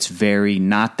attitude that's very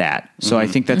not that. So I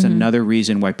think that's another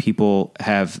reason why people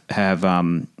have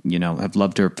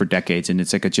loved her for decades, and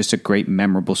it's like just a great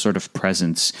memorable sort of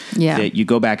presence. Yeah. That you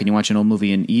go back and you watch an old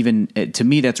movie, and even to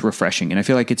me that's refreshing. And I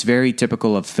feel like it's very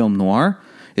typical of film noir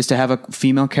is to have a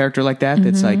female character like that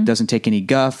that's like doesn't take any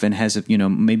guff and has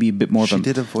maybe a bit more She of a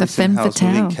did a voice in femme Howl's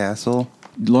fatale. Moving Castle.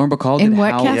 Lauren Bacall In did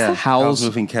what Howl- castle? Yeah, Howl's Howl's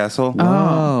Moving Castle.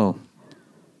 Oh.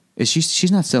 Is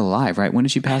she's not still alive, right? When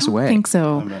did she pass away? I think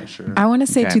so. I'm not sure. I want to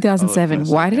say Okay. 2007. I'll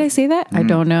look Why did I say that? I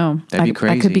don't know. That'd be I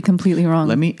crazy. could be completely wrong.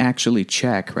 Let me actually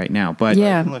check right now. But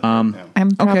Yeah. Look right now. I'm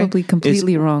okay. probably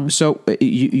completely wrong. So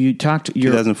you talked.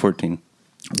 2014.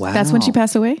 Wow. That's when she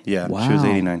passed away? Yeah, Wow. she was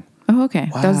 89. Oh, okay.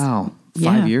 Wow.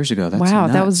 5 years ago. That's wow,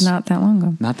 that was nuts. not that long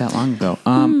ago. Not that long ago.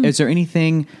 Is there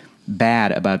anything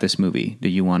bad about this movie that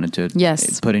you wanted to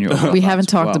Yes. put in your We haven't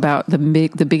talked Well, about the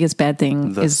biggest bad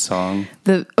thing The is song.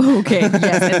 okay,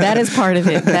 yes, and that is part of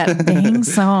it. That dang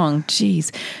song.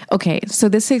 Jeez. Okay, so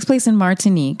this takes place in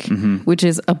Martinique, which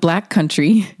is a black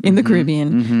country in the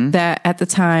Caribbean that at the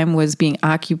time was being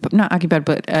not occupied,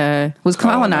 but was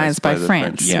colonized by the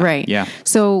France. French. Yeah, Right. yeah.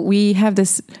 So we have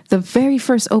the very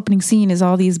first opening scene is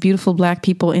all these beautiful black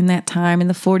people in that time in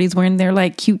the 40s wearing their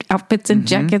like cute outfits and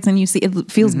jackets, and you see it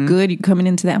feels good coming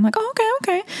into that. I'm like, oh,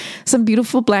 okay. Some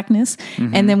beautiful blackness.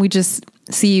 And then we just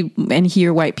see and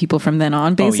hear white people from then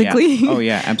on, basically. Oh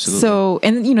yeah, absolutely. So,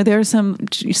 and there are some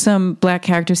black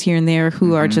characters here and there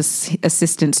who are just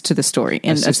assistants to the story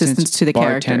and assistants to the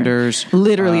bartenders, character.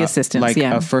 Literally assistants, like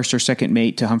a first or second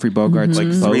mate to Humphrey Bogart's like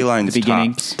boat 3 at lines the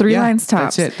beginning. tops. 3 lines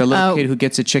tops. That's it. The little kid who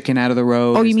gets a chicken out of the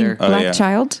road. Oh, is you mean there. Black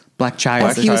Child? Black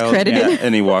Child. He was credited? yeah,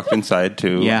 and he walked inside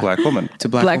to Black Woman. To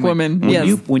Black Woman.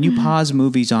 Yes. When you pause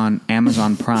movies on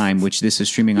Amazon Prime, which this is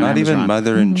streaming on Not Amazon, even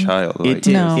mother and child. Like,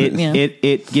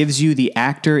 it gives you the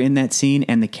actor in that scene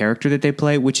and the character that they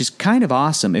play, which is kind of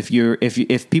awesome.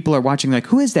 If people are watching, like,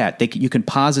 who is that? You can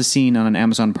pause a scene on an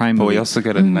Amazon Prime movie. But we also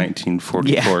got a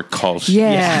 1944 call sheet.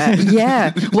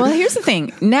 Yeah. Well, here's the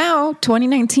thing. Now,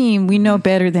 2019, we know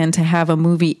better than to have a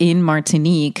movie in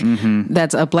Martinique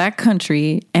that's a black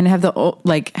country and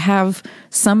have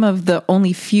some of the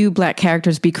only few black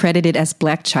characters be credited as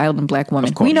Black Child and Black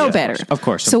Woman. We know better. Of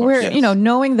course. So we're,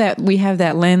 knowing that we have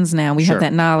that lens now, we have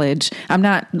that knowledge. I'm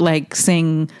not like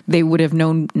saying they would have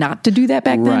known not to do that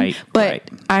back then. But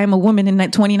I am a woman in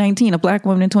 2019, a black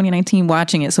woman in 2019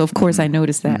 watching it. So of course I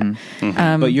noticed that.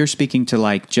 But you're speaking to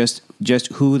like just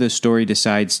who the story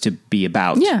decides to be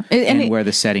about. Yeah. And where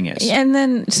the setting is. And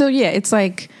then, it's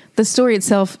like the story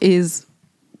itself is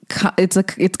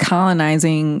it's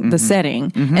colonizing the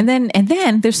setting, and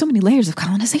then there's so many layers of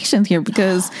colonization here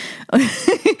because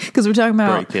we're talking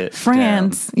about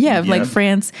France, like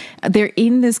France. They're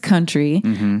in this country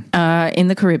in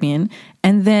the Caribbean,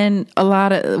 and then a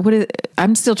lot of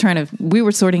I'm still trying to. We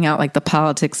were sorting out like the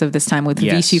politics of this time with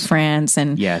Vichy France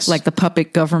and like the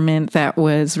puppet government that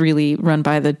was really run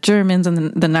by the Germans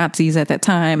and the Nazis at that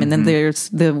time, and then there's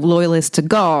the loyalists to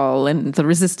Gaul and the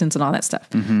resistance and all that stuff.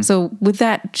 So with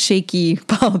that shaky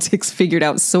politics figured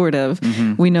out, sort of,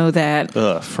 we know that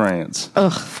France,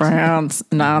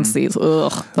 Nazis,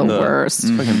 the worst.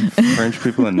 Fucking French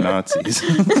people and Nazis.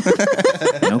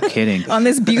 No kidding. On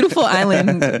this beautiful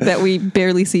island that we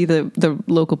barely see the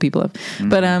local people of,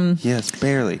 but yes,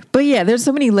 barely. But yeah, there's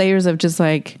so many layers of just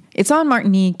like it's on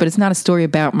Martinique, but it's not a story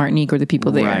about Martinique or the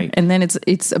people there. Right. And then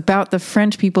it's about the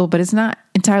French people, but it's not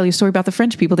entirely a story about the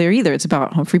French people there either. It's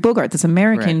about Humphrey Bogart, this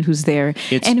American who's there.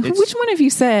 Which one of you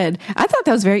said? I thought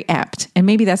that was very apt, and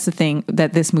maybe that's the thing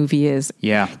that this movie is.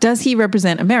 Yeah. Does he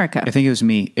represent America? I think it was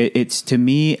me. It's to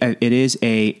me, it is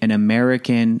an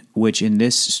American, which in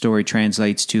this story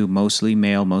translates to mostly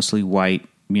male, mostly white.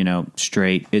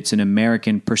 Straight. It's an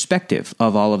American perspective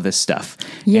of all of this stuff.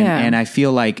 Yeah. And I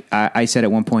feel like I said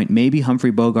at one point, maybe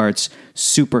Humphrey Bogart's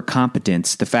super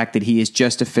competence, the fact that he is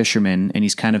just a fisherman and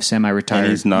he's kind of semi-retired.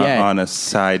 And he's not on a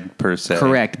side per se.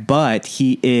 Correct. But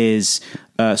he is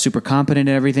super competent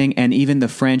at everything. And even the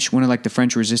French, one of like the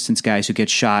French resistance guys who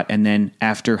gets shot, and then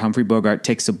after Humphrey Bogart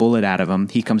takes a bullet out of him,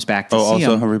 he comes back to see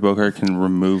him. Humphrey Bogart can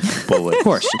remove bullets. Of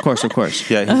course.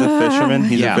 Yeah, he's a fisherman.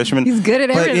 He's a fisherman. He's good at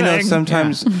everything.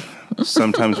 But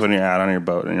sometimes when you're out on your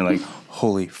boat and you're like,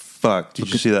 holy fuck,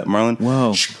 did you see that marlin?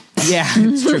 Whoa. Yeah,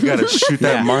 it's true. You got to shoot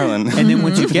that marlin. And then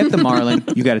once you get the marlin,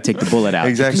 you got to take the bullet out.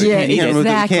 Exactly. Yeah, You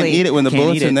can't eat it when the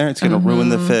bullet's in there. It's going to ruin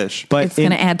the fish. But it's going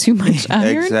to add too much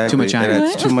iron. Exactly. Too much iron.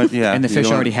 It's too much. Yeah. And the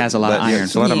fish already has a lot of iron.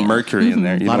 There's a lot of mercury in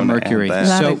there. A lot of mercury.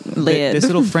 So this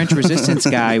little French resistance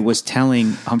guy was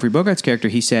telling Humphrey Bogart's character,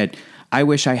 he said, I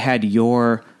wish I had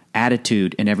your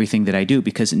attitude in everything that I do,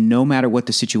 because no matter what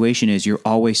the situation is, you're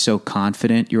always so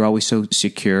confident, you're always so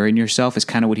secure in yourself, is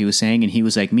kind of what he was saying. And he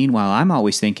was like, meanwhile, I'm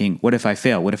always thinking, what if I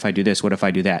fail? What if I do this? What if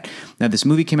I do that? Now, this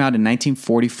movie came out in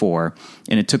 1944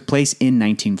 and it took place in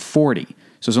 1940.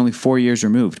 So it's only 4 years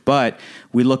removed. But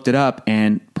we looked it up,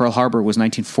 and Pearl Harbor was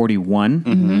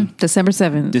 1941. December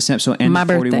 7th. So end my of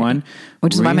 41. Birthday,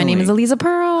 which is why my name is Eliza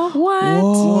Pearl. What?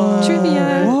 Whoa.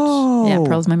 Trivia. Whoa. Yeah,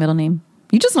 Pearl's my middle name.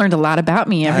 You just learned a lot about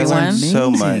me, everyone. I learned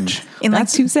so much. In like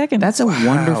 2 seconds. That's a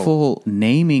wonderful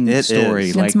naming story.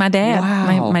 Is. That's my dad.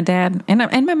 Wow. My dad.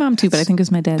 And my mom too, but I think it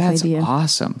was my dad's idea. That's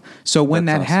awesome. So when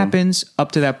that happens,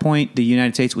 up to that point, the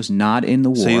United States was not in the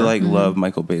war. So you love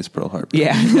Michael Bay's Pearl Harbor.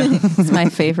 Yeah. It's my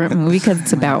favorite movie because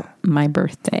it's about my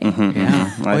birthday.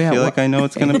 Yeah. I feel like I know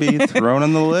it's going to be thrown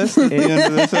on the list at the end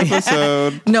of this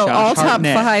episode. No, Josh all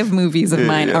Hartnett. top 5 movies of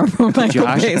mine are from Michael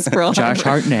Bay's Pearl Josh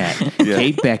Harbor. Hartnett,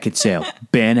 Kate Beckinsale,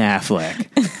 Ben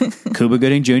Affleck, Cuba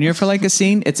Gooding Jr. for like a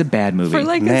scene. It's a bad movie. For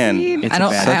like Man, a scene. it's I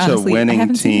don't, bad. I Such honestly, a I winning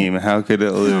haven't seen team. How could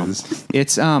it lose?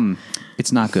 It's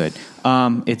not good.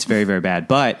 It's very, very bad.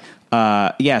 But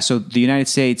So the United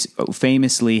States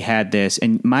famously had this,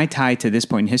 and my tie to this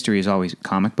point in history is always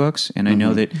comic books. And I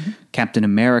know that Captain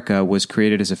America was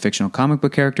created as a fictional comic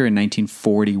book character in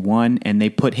 1941, and they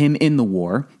put him in the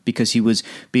war because he was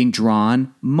being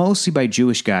drawn mostly by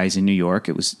Jewish guys in New York.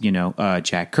 It was,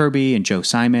 Jack Kirby and Joe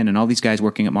Simon and all these guys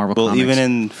working at Marvel Comics. Well, even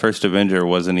in First Avenger,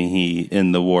 wasn't he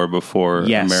in the war before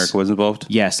America was involved?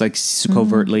 Yes, like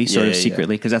covertly, sort of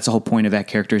secretly, because that's the whole point of that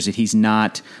character is that he's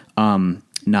not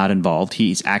involved.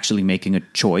 He's actually making a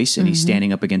choice, and he's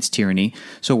standing up against tyranny.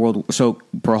 So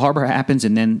Pearl Harbor happens,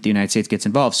 and then the United States gets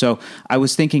involved. So I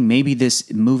was thinking maybe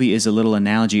this movie is a little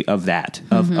analogy of that,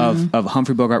 of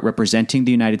Humphrey Bogart representing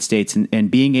the United States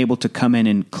and being able to come in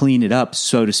and clean it up,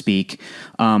 so to speak.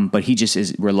 But he just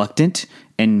is reluctant,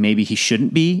 and maybe he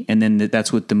shouldn't be. And then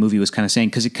that's what the movie was kind of saying,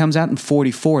 because it comes out in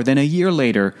 1944. Then a year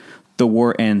later, the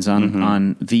war ends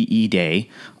on VE Day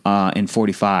in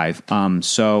 1945.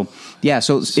 So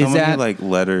is many that like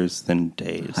letters than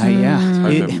days?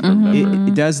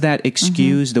 It does that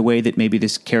excuse the way that maybe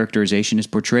this characterization is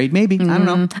portrayed? Maybe I don't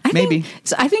know. I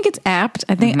think it's apt.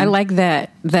 I think I like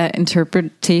that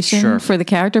interpretation for the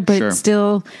character, but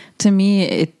still, to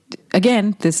me,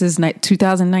 this is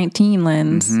 2019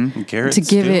 lens to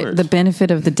give it the benefit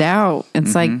of the doubt.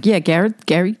 It's like, Garrett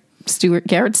Stewart.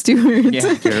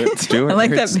 Yeah, Garrett Stewart. I like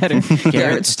that better.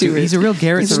 Garrett Stewart. He's a real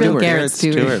Garrett Stewart. Garrett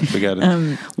Stewart. We got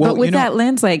it. But with that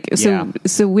lens,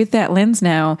 so with that lens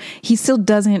now, he still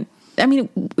doesn't. I mean,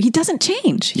 he doesn't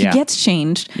change. He gets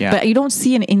changed, but you don't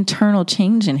see an internal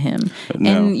change in him. No.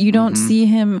 And you don't see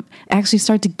him actually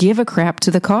start to give a crap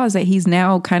to the cause that he's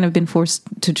now kind of been forced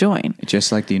to join.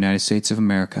 Just like the United States of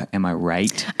America. Am I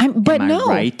right? But Am I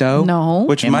right, though? No.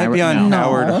 Which might be on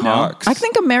Howard Hawks. I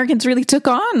think Americans really took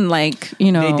on, They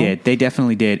did. They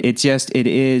definitely did. It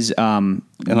is... and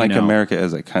America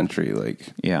as a country,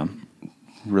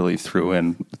 really threw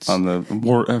in on the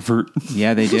war effort.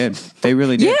 Yeah, they did. They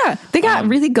really did. Yeah, they got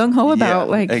really gung-ho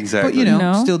about exactly.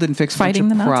 But still didn't fix fighting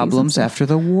the the Nazis problems after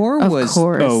the war was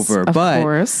over. But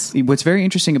what's very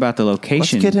interesting about the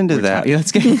location... Let's get into that.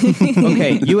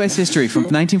 Okay, U.S. history from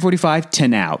 1945 to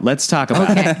now. Let's talk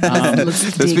about it.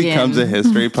 This becomes a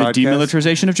history podcast. The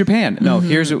demilitarization of Japan. No,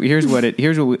 here's what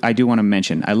I do want to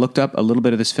mention. I looked up a little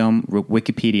bit of this film,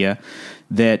 Wikipedia,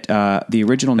 that the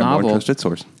original novel... trusted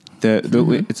source.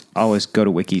 It's always go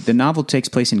to Wiki. The novel takes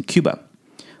place in Cuba,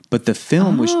 but the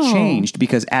film was changed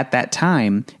because at that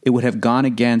time it would have gone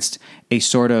against a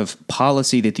sort of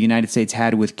policy that the United States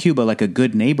had with Cuba, like a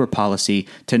good neighbor policy,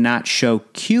 to not show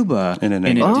Cuba in a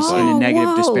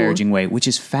negative, disparaging way, which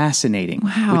is fascinating.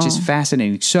 Wow. Which is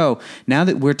fascinating. So now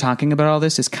that we're talking about all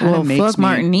this, this kind of makes me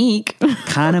Martinique.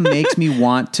 kind of makes me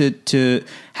want to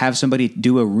have somebody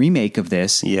do a remake of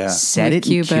this, set it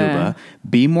in Cuba,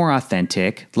 be more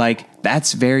authentic.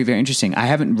 That's very, very interesting. I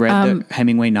haven't read the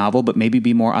Hemingway novel, but maybe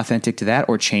be more authentic to that,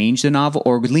 or change the novel,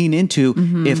 or lean into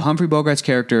if Humphrey Bogart's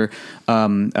character,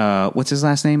 what's his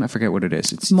last name? I forget what it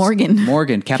is. It's Morgan.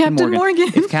 Captain Morgan.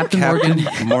 If Captain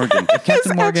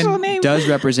Morgan name. does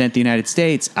represent the United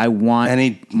States, I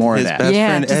want more of that. His best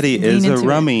friend Eddie is a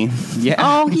rummy. Yeah.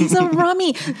 Oh, he's a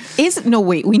rummy.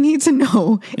 We need to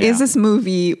know, is this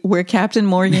movie where Captain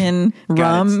Morgan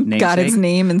got its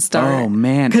name and started? Oh,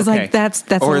 man. Because that's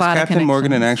a Or lot is of Captain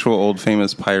Morgan an connections. actual old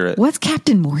famous pirate? What's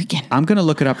Captain Morgan? I'm going to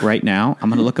look it up right now. I'm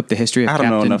going to look up the history of I don't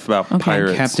know enough about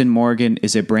pirates. Captain Morgan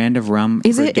is a brand of rum.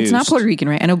 Is it? It's not Puerto Rican,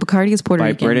 right? I know Bacardi is Puerto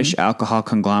Rican. By British alcohol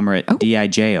conglomerate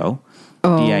Diageo.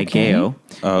 Diageo.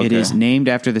 Okay. It is named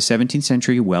after the 17th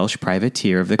century Welsh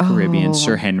privateer of the Caribbean,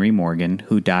 Sir Henry Morgan,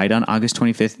 who died on August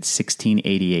 25th,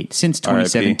 1688. Since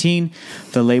 2017,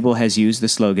 the label has used the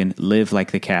slogan "Live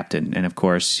like the Captain," and of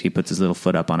course, he puts his little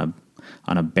foot up on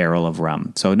a barrel of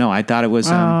rum. So no, I thought it was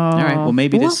all right. Well,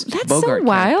 maybe this that's Bogart so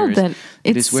wild character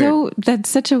it's weird. That's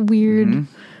such a weird.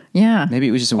 Yeah. Maybe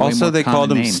it was just a way Also, more they common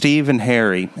called him name. Steve and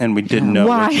Harry, and we didn't know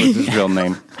Why? which was his real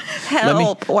name.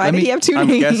 Help! Why did he have two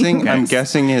names? I'm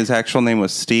guessing his actual name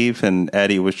was Steve, and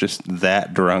Eddie was just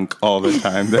that drunk all the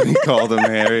time that he called him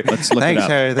Harry. Let's look it Thanks, up.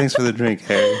 Harry. Thanks for the drink,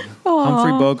 Harry.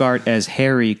 Humphrey Bogart as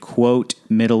Harry, quote,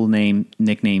 middle name,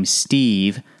 nickname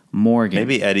Steve Morgan.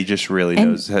 Maybe Eddie just really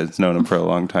has known him for a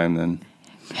long time then.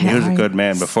 He was a good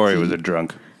man before he was a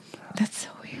drunk. That's so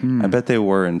weird. I bet they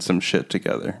were in some shit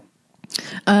together.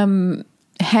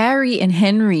 Harry and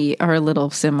Henry are a little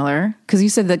similar because you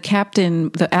said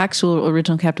the actual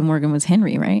original Captain Morgan was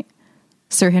Henry, right?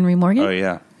 Sir Henry Morgan? Oh,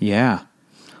 yeah. Yeah.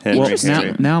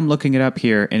 Henry. Now I'm looking it up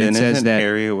here, and it says isn't that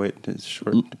Harry, it's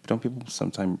short. Don't people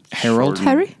sometimes Harold? shorten-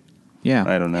 Harry? Yeah.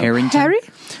 I don't know. Harrington. Harry?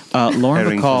 Lauren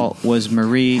Harrington. Bacall was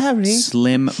Marie Harry.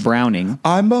 Slim Browning.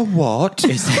 I'm a what?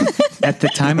 At the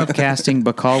time of casting,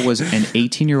 Bacall was an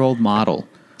 18-year-old model.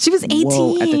 She was 18.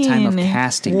 Whoa, at the time of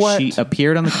casting. What? She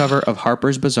appeared on the cover of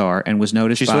Harper's Bazaar and was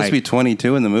noticed She's by... supposed to be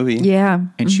 22 in the movie. Yeah.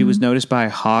 And she was noticed by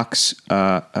Hawk's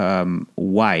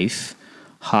wife.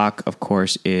 Hawk, of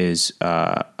course, is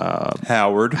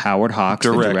Howard Hawks,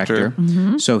 the Director.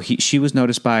 director. So she was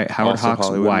noticed by Howard Also Hawks'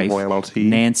 Hollywood wife, royalty.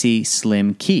 Nancy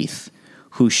Slim Keith,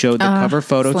 who showed the cover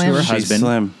photo Slim. to her She's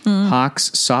husband. slim.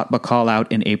 Hawks sought Bacall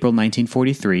out in April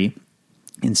 1943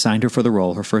 and signed her for the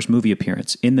role, her first movie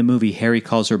appearance. In the movie, Harry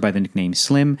calls her by the nickname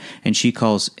Slim, and she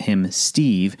calls him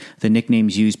Steve, the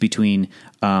nicknames used between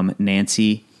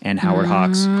Nancy and Howard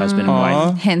Hawks, husband and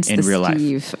wife, Hence in the real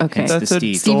Steve. life. Okay. Hence That's the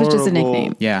Steve. Steve is just a adorable.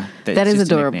 nickname. Yeah, That is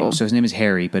just a nickname. adorable. So his name is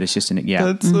Harry, but it's just a yeah.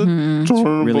 That's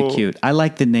adorable. Really cute. I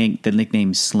like the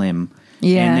nickname Slim.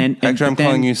 Yeah. Actually, I'm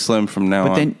calling you Slim from now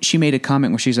But on. then she made a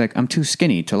comment where she's like, "I'm too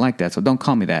skinny to like that, so don't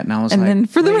call me that." And I was And like, then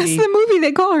for the rest "Lady, of the movie,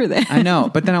 they call her that. I know,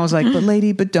 but then I was like, "But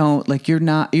lady, but don't like you're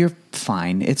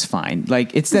fine. It's fine."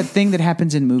 Like it's that thing that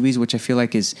happens in movies, which I feel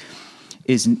like is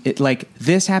it, like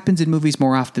this happens in movies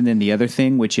more often than the other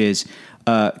thing, which is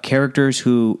characters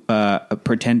who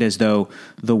pretend as though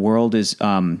the world is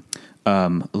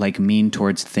like mean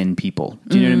towards thin people.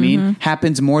 Do you know what I mean?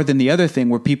 Happens more than the other thing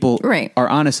where people Right. are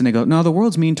honest and they go, no, the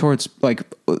world's mean towards like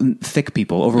thick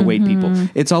people, overweight people.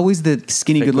 It's always the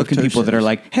skinny, Thick good looking with people that are toasters.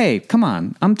 like, hey, come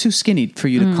on, I'm too skinny for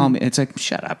you to call me. It's like,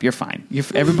 shut up, you're fine.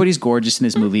 Everybody's gorgeous in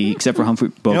this movie except for Humphrey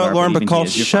Bogart. you know what, Lauren but even Bacall, he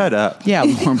is. You're shut fine. up. Yeah,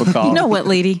 Lauren Bacall. You know what,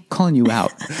 lady? Calling you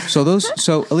out. So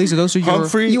Elisa, those are your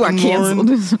Humphrey You are and canceled.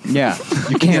 Lauren, yeah,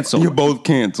 you're canceled. you're both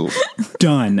canceled.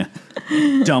 Done.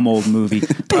 Dumb old movie.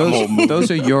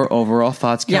 Those are your overall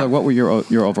thoughts, Keller. Yeah. What were your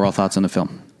overall thoughts on the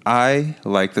film? I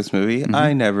like this movie.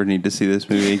 I never need to see this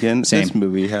movie again. Same. This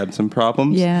movie had some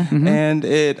problems. Yeah. And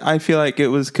I feel like it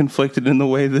was conflicted in the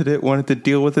way that it wanted to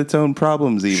deal with its own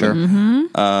problems even.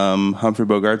 Sure. Humphrey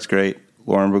Bogart's great.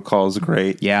 Lauren Bacall's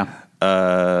great. Yeah.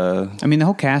 I mean, the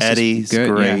whole cast Eddie's is good.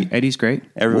 great. Yeah, Eddie's great.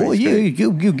 Everybody's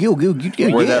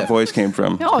great. Where that voice came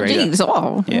from. Oh, Great. jeez.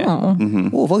 Oh. Yeah. Oh.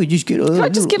 Well, if I could just get I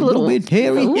just get a little bit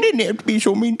hairy. You didn't have to be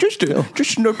so mean. Just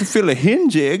enough to fill a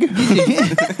hinge egg.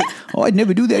 Oh, I'd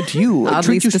never do that to you.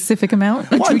 Oddly specific amount.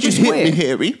 Why'd you hit me,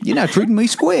 Harry? You're not treating me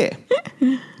square.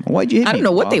 Why'd you hit me? I don't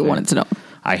know what they Oh, wanted to know.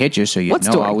 I hit you so you What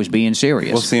know story? I was being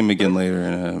serious. We'll see him again later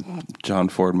in a John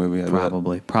Ford movie. I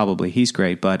bet. Probably. He's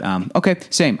great. But okay,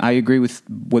 same. I agree with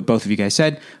what both of you guys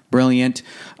said. Brilliant.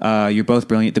 You're both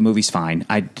brilliant. The movie's fine.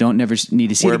 I don't never need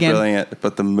to see We're it again. brilliant,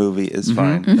 but the movie is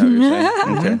fine. Is that what you're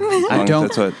saying? Okay. As long I as don't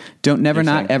that's what don't never you're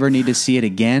not saying. ever need to see it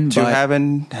again. To but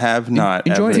have not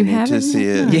enjoy ever it. need to see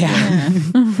it.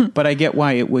 yeah, but I get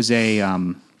why it was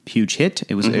a huge hit.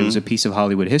 It was a piece of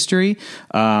Hollywood history.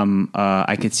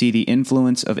 I could see the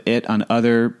influence of it on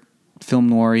other film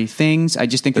noir things. I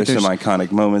just think There's that there's some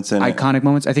iconic moments in it. iconic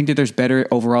moments. I think that there's better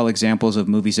overall examples of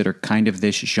movies that are kind of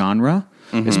this genre,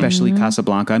 especially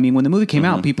Casablanca. I mean, when the movie came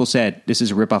out, people said this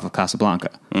is a ripoff of Casablanca.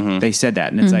 They said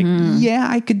that, and it's like, yeah,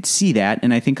 I could see that.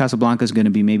 And I think Casablanca is going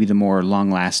to be maybe the more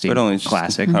long-lasting But only just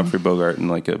classic. Humphrey Bogart in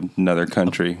like another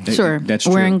country. Sure. That's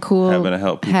true. Wearing cool Having to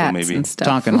help people, hats maybe. and stuff.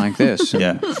 Talking like this, and,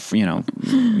 Yeah.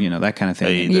 you know that kind of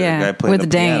Hey, thing. the Yeah, guy playing with the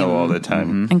the piano dame. all the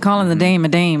time. And calling the dame a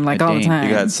dame like A all the dame. time.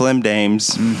 You got Slim Dames.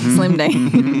 Slim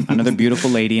dame. Another beautiful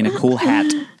lady in a cool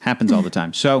hat happens all the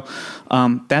time. So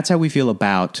that's how we feel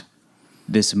about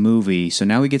this movie. So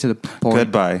now we get to the point.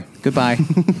 Goodbye. Goodbye.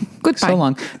 Goodbye. So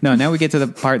long. No, now we get to the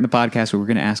part in the podcast where we're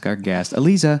going to ask our guest,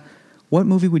 Aliza, what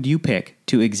movie would you pick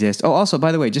to exist? Oh, also,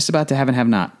 by the way, just about to have and have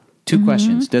not. Two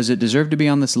questions. Does it deserve to be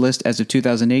on this list as of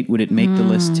 2008? Would it make the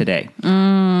list today?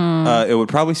 It would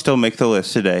probably still make the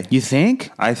list today. You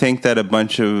think? I think that a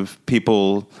bunch of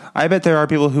people, I bet there are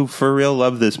people who for real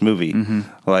love this movie.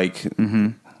 Like,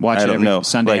 Watch I it don't every know.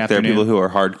 Sunday Like, there are afternoon. people who are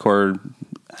hardcore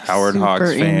Howard Super Hawks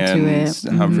into fans,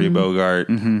 it. Humphrey Bogart,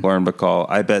 Lauren Bacall.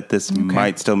 I bet this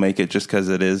might still make it just because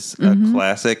it is a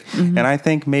classic. And I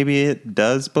think maybe it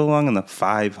does belong in the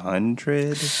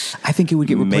 500. I think it would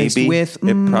get replaced Maybe with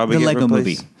it probably the get Lego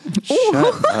replaced. movie. Shut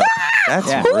up. That's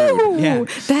Yeah. rude. Yeah.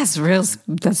 That's real.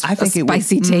 That's I think a it would-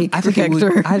 spicy take. I think it Hector.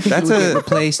 would, I think That's it would a get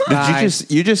replaced Did by...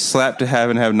 you just slapped a have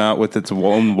and have not with its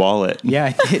own wallet?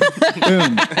 Yeah, I did.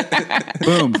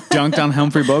 Boom. Dunked on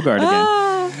Humphrey Bogart again.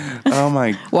 Oh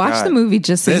my Watch God. the movie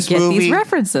just so This you get movie- these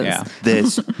references. Yeah.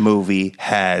 This movie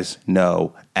has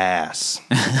no ass.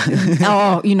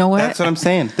 Oh, you know what? That's what I'm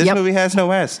saying. This Yep. movie has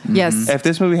no ass. Yes. If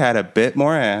this movie had a bit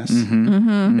more ass,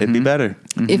 it'd be better.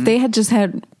 If they had just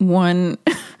had one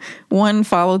one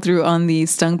follow through on the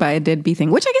stung by a dead bee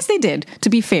thing, which I guess they did, to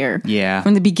be fair. Yeah.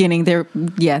 From the beginning,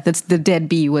 that's the dead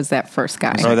bee was that first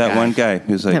guy. Or that one guy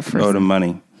who's like owed him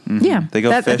money. Yeah. They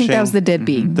go fishing. I think that was the dead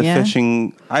bee. The yeah.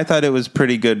 fishing, I thought it was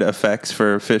pretty good effects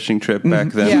for a fishing trip back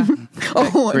then. Yeah.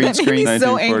 Oh, Green that made screen, me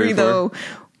so angry 1944. though.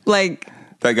 Like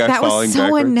That guy that falling was so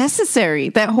backwards. unnecessary.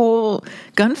 That whole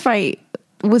gunfight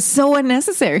was so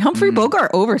unnecessary. Humphrey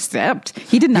Bogart overstepped.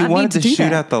 He did He not need wanted to to do shoot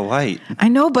that. out the light. I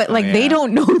know, but like they yeah.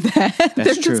 don't know that. They're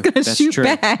true. just going to That's shoot true.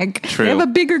 back. True. They have a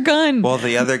bigger gun. Well,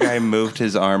 the other guy moved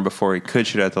his arm before he could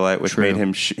shoot out the light, which True. made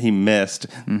him he missed.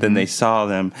 Then they saw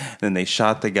them. Then they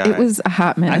shot the guy. It was a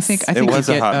hot mess. I think It was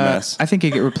you a hot mess. I think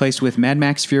it get replaced with Mad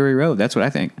Max Fury Road. That's what I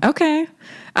think. okay.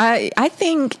 I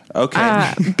think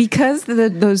Okay. because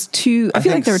those two, I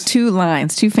feel like think there were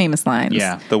two famous lines.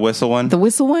 Yeah. the whistle one. The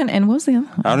whistle one and what was the other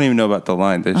one? I don't even know about the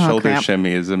line. The shoulder crap.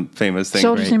 shimmy is a famous thing.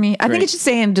 Shoulder Right? shimmy. I think Great. it should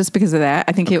stay in just because of that.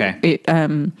 I think Okay. it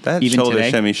That Even shoulder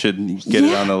today? shimmy should get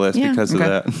it Yeah, on the list yeah. because of Okay.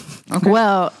 that.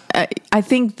 well, I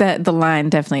think that the line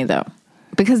definitely though.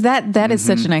 Because that is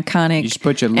such an iconic You just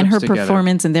put your and her lips together.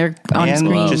 performance and their on And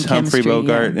screen just Humphrey chemistry,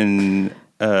 Bogart yeah. and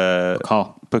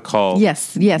Bacall.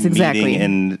 Yes, exactly. Meeting,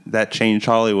 and that changed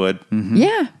Hollywood.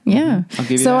 Yeah, yeah. I'll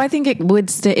give you So that. I think it would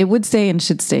stay. It would stay and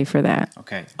should stay for that.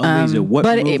 Okay. Eliza, what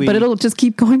but movie? but it'll just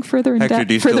keep going further and Hector,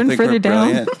 do you further still and think further we're down.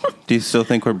 brilliant? Do you still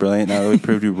think we're brilliant now that we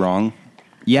proved you wrong?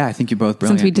 yeah, I think you're both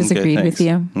brilliant. Since we disagreed Okay, with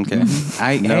you. thanks.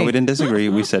 Okay. hey, We didn't disagree.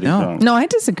 We said he's No. wrong. No, I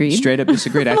disagreed. straight up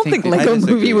disagreed. I don't think that- Lego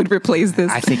disagree. Movie would replace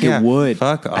this. I think Yeah, it would.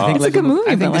 fuck I off. think It's a good movie,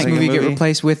 I think but this like- movie Like a get movie?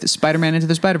 replaced with Spider-Man Into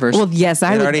the Spider-Verse. well, yes,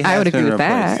 I It would. already I would has been agree with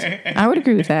that. I would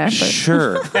agree with that. But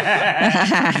Sure.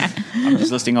 I'm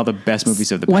just listing all the best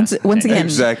movies of the past. once again,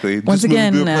 Exactly. Once This movie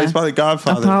again, replaced by The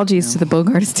Godfather. apologies to the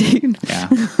Bogart estate. Yeah.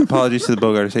 Apologies to the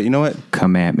Bogart estate. You know what?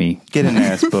 Come at me. Get an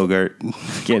ass, Bogart.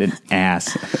 Get an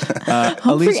ass.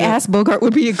 Humphrey Elisa, Ass Bogart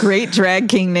would be a great drag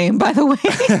king name, by the way.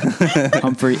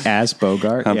 Humphrey Ass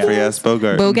Bogart. Humphrey Yeah. ass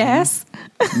Bogart. Bogas.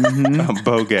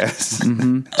 Bogas.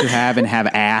 To have and have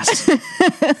ass.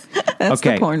 That's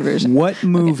Okay. the porn version. What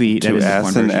movie? that To is the ass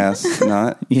porn and version. ass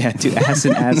not. Yeah, to ass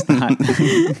and ass not.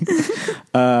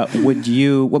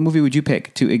 What movie would you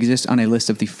pick to exist on a list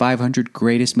of the 500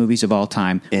 greatest movies of all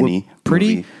time? Any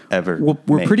movie ever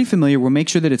We're made. pretty familiar. We'll make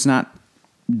sure that it's not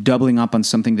doubling up on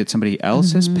something that somebody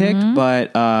else has picked.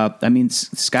 But I mean,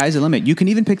 sky's the limit. You can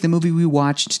even pick the movie we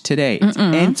watched today,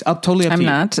 and it's totally up I'm to you.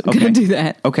 not Okay. going to do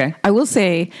that. Okay. I will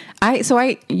say,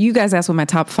 you guys asked what my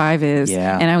top 5 is,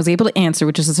 Yeah. and I was able to answer,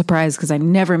 which is a surprise because I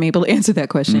never am able to answer that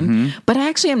question. But I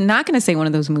actually am not going to say one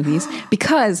of those movies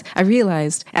because I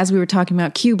realized as we were talking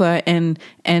about Cuba and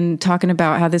talking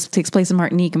about how this takes place in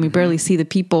Martinique, and we barely see the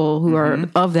people who are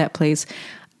of that place.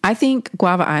 I think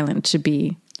Guava Island should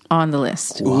be on the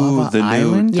list. Ooh, the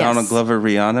Island? new Donald Yes. Glover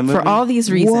Rihanna movie. For all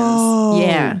these reasons. Whoa.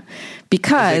 Yeah.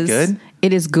 Because Is it good?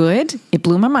 it is good. It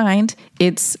blew my mind.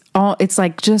 It's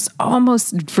like just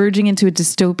almost verging into a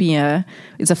dystopia.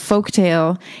 It's a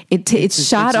folktale. It's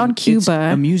shot on Cuba.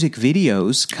 It's a music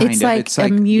videos kind It's of. like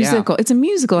a musical. yeah. It's a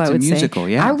musical, I a would musical,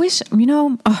 say. yeah. I wish,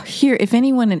 here, if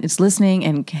anyone is listening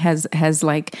and has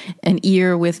like an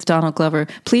ear with Donald Glover,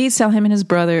 please tell him and his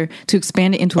brother to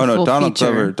expand it into a full Donald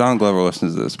feature. Glover. Donald Glover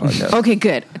listens to this podcast. Okay,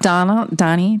 good.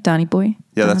 Donnie boy.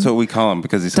 Yeah, that's what we call him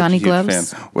because he's such Donnie a huge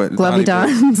Gloves? fan. What, Glovey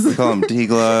Donnie Gloves. Dons. We call him D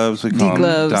Gloves. We call him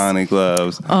D-Gloves. Donnie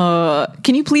Gloves.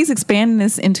 Can you please expand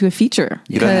this into a feature?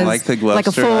 He doesn't Because, like the Glovester. like a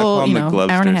I call full, him the Glovester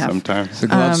hour and a half. sometimes. The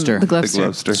Glovester. The Glovester.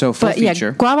 The Glovester. So full But yeah,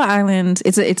 feature. Guava Island,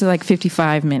 it's like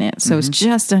 55 minutes, so it's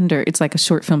just under. It's like a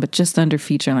short film, but just under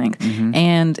feature length,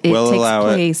 and it We'll takes allow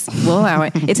it. place. We'll allow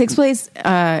it. It takes place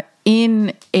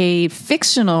in a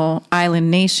fictional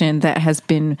island nation that has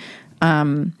been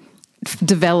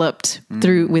developed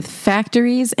through with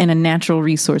factories and a natural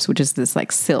resource, which is this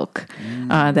like silk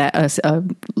that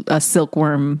a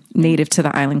silkworm native to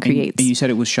the island creates. And you said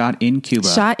it was shot in Cuba.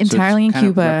 Shot So it entirely in kind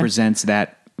of Cuba. represents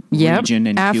that Yep. region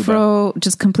in Cuba. Afro,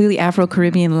 just completely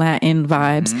Afro-Caribbean Latin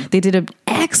vibes. They did an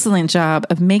excellent job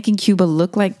of making Cuba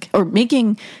look like, or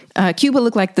making Cuba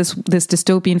look like this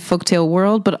dystopian folktale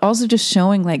world, but also just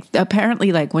showing like,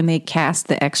 apparently like when they cast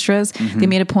the extras, they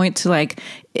made a point to like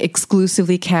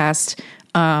exclusively cast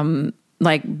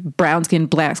like brown skin,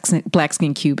 black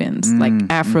skin Cubans, like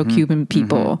Afro-Cuban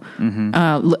people,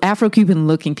 Afro-Cuban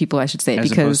looking people, I should say, As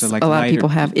because opposed to, like, a lot of lighter- people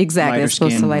have exactly lighter as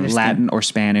opposed to skin lighter skin. Latin or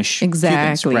Spanish.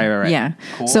 Exactly. Cubans. Right. Yeah.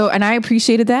 So, and I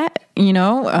appreciated that.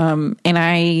 and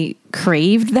I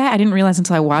craved that. I didn't realize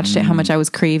until I watched it how much I was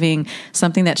craving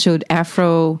something that showed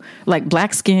like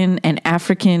black skin and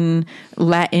African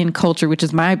Latin culture, which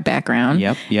is my background.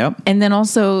 Yep. And then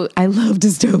also, I love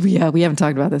dystopia. We haven't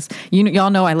talked about this. Y'all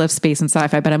know I love space and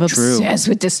sci-fi, but I'm obsessed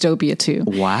with dystopia too.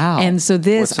 Wow. And so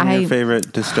this, What's some of your favorite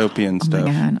dystopian stuff?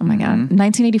 Oh my God.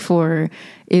 1984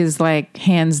 is like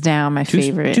hands down my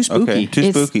favorite. Too spooky. Okay,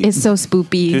 too spooky. It's so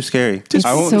spoopy. Too scary. It's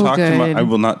I won't so talk good. I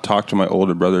will not talk to my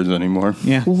older brothers anymore.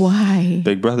 Yeah. Why?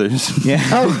 Big brothers. Yeah.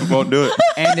 Won't do it.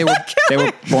 And they were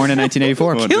born in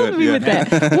 1984. Won't do Killed it, me yeah. with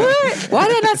that. What? Why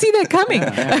did I not see that coming?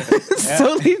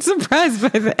 Totally surprised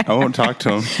by that. I won't talk to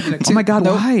them. Oh my God,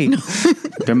 why?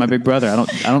 They're my big brother. I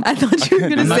don't. I thought you were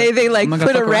going to say they like I'm not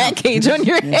put gonna a fuck rat around. cage on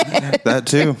your head. That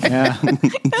too. Yeah.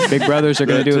 Big brothers are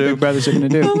going to do what too. big brothers are going to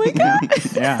do. Oh my God.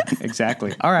 Yeah,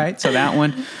 exactly. All right. So that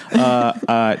one,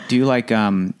 do you like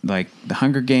the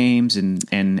Hunger Games and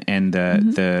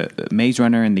the Maze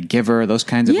Runner and the Giver, those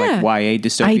kinds of like YA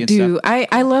dystopian I do. stuff?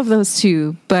 I love those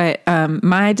too, but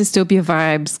my dystopia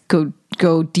vibes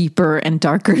go deeper and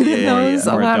darker than those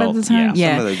a More lot adult. of the time.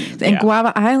 Yeah. Some of the- And yeah.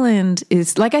 Guava Island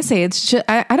is, like I say, it's just,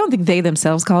 I don't think they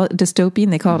themselves call it dystopian.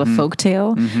 They call it a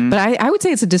folktale, but I would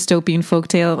say it's a dystopian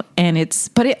folktale,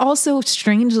 but it also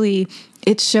strangely,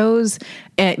 it shows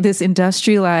this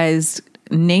industrialized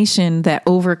nation that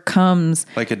overcomes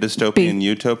Like a dystopian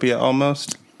utopia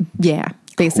almost.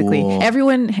 basically. Cool.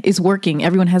 Everyone is working.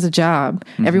 Everyone has a job.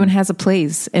 Everyone has a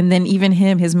place. And then even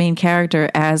his main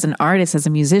character, as an artist, as a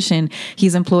musician,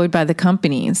 he's employed by the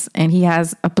companies and he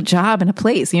has a job and a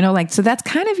place, so that's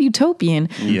kind of utopian.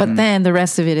 But then the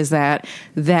rest of it is that,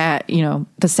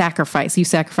 the sacrifice. You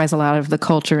sacrifice a lot of the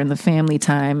culture and the family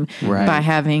time Right. by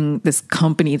having this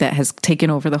company that has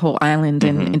taken over the whole island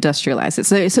and industrialized it.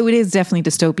 So it is definitely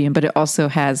dystopian, but it also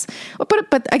has,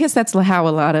 but I guess that's how a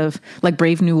lot of like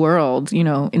Brave New World,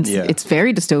 it's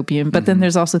very dystopian, but then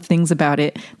there's also things about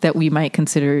it that we might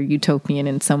consider utopian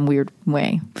in some weird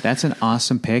way. That's an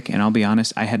awesome pick, and I'll be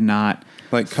honest, I had not.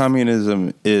 Like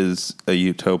communism is a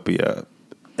utopia.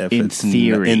 If In it's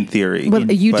theory. in theory. Well, a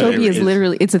But utopia it is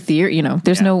literally, it's a theory,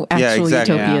 there's Yeah. no actual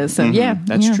exactly. utopia. Yeah. So yeah,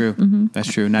 That's yeah. true.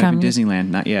 That's true. Not even Communist. Disneyland,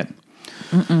 not yet.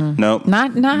 Nope.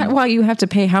 Not while you have to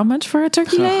pay how much for a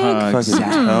turkey leg? Fucking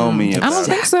tell me I about don't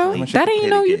think it. so. How much That you ain't pay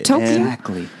no to get utopia. in?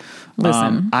 Exactly.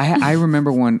 Listen. I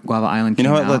remember when Guava Island You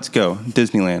came know what? out. Let's go.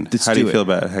 Disneyland. Let's How do do you it. feel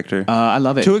about it, Hector? I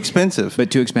love it. Too expensive.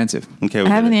 But too expensive. Okay, I we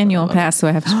have get an it. annual pass, so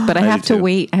I have to, but I I have do to too.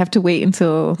 wait. I have to wait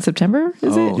until September.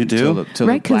 Is it? You do? Till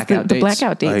Right, the because blackout the dates.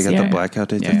 blackout Oh, you dates. got yeah. the blackout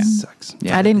date? Yeah. That sucks.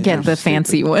 Yeah. I didn't get I'm the stupid.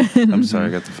 fancy one. I'm sorry, I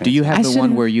got the fancy. Do you have I the one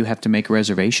should've- where you have to make a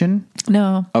reservation?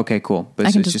 No. Okay, cool. But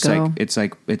I can it's just just go.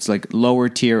 like it's like lower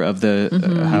tier of the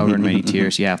however many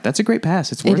tiers. Yeah, that's a great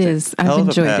pass. It's worth It it. is. I've Hell of a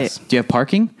enjoyed pass. it. Do you have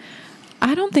parking?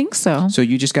 I don't think so. So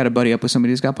you just got to buddy up with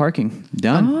somebody who's got parking.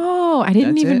 Done. Oh, I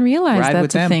didn't That's even it. realize Ride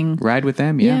with that's a them. thing. Ride with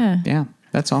them. Yeah. Yeah. Yeah.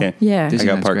 That's all. Okay. Yeah. I got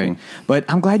Disneyland's parking. great. But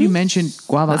I'm glad you mentioned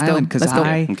Guava Let's go. Island because Let's go.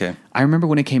 Okay. I remember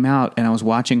when it came out and I was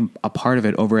watching a part of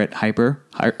it over at Hyper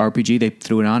RPG. They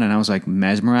threw it on and I was like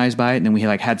mesmerized by it. And then we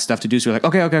had stuff to do. So we were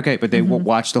like, okay. But they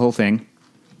watched the whole thing.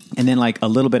 And then like a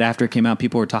little bit after it came out,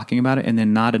 people were talking about it and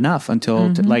then not enough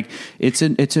until it's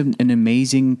an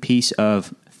amazing piece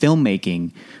of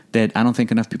filmmaking that I don't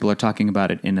think enough people are talking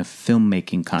about it in a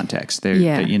filmmaking context.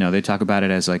 They talk about it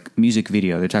as like music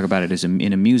video. They talk about it as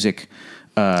in a music.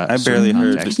 I barely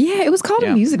heard context. Yeah, it was called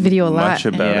Yeah. a music video a lot. much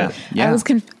about Yeah. it. Yeah.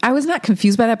 I was not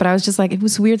confused by that, but I was just like, it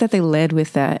was weird that they led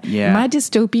with that. Yeah. My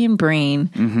dystopian brain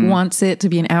wants it to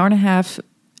be an hour and a half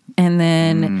and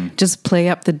then just play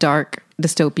up the dark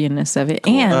dystopianness of it.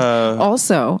 And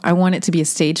also, I want it to be a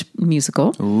stage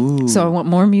musical. Ooh. So I want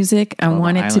more music. I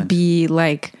want it to Island. be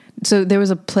like, so there was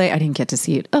a play, I didn't get to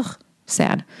see it. Ugh,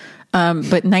 sad.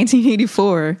 But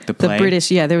 1984, The play? British,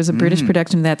 there was a British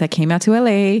production of that came out to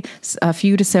LA a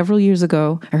few to several years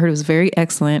ago. I heard it was very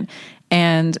excellent.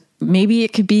 And maybe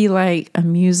it could be like a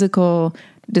musical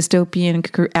dystopian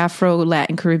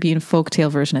Afro-Latin Caribbean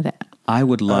folktale version of that. I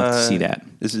would love to see that.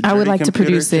 Is it I would Dirty like to Computer,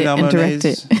 produce it Janelle and direct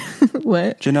Monáe's- it.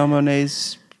 What? Janelle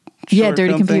Monáe's Yeah, short Dirty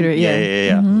film thing? Computer, yeah.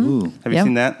 Yeah. Ooh. Have you Yep.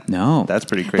 seen that? No. That's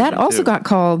pretty crazy. That also too. got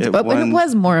called, It but won- it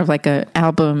was more of like a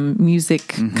album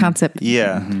music concept.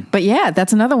 Yeah. But yeah,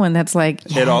 that's another one that's like,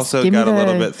 It also give me got a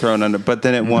little the- bit thrown under, but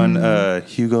then it won a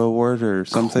Hugo Award or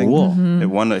something. Cool. It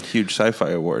won a huge sci-fi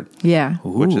award, Yeah.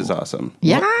 which is awesome.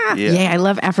 Yeah. Yeah. Yeah, I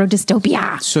love Afro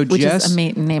dystopia. So which just- is a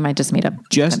name I just made up.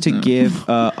 Just to give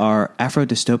our Afro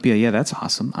dystopia, yeah, that's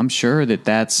awesome. I'm sure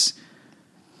that's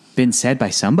been said by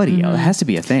somebody else. It has to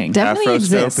be a thing. Definitely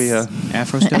exists. Afrostopia.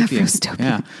 Afrostopia. Afrostopia.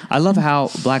 Yeah. I love how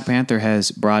Black Panther has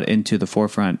brought into the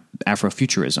forefront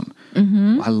Afrofuturism.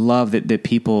 I love that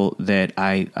people that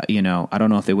I don't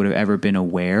know if they would have ever been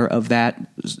aware of that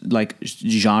like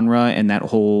genre and that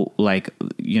whole like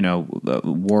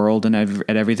world and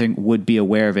everything would be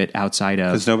aware of it outside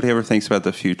of, Because nobody ever thinks about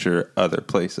the future other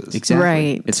places. exactly.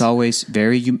 Right. It's always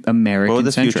very American. What would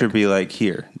the future be like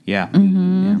here? Yeah.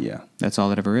 Yeah. That's all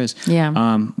that ever is. Yeah.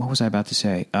 What was I about to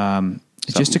say?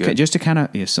 Something good. Just to kind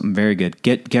of something very good.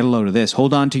 Get a load of this.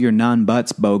 Hold on to your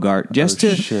non-butts, Bogart. Just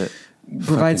to shit.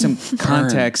 provide some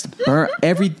context.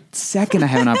 Every second I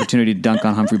have an opportunity to dunk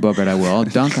on Humphrey Bogart, I will. I'll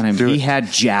dunk on him. He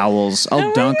had jowls.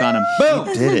 I'll dunk on him. Boom.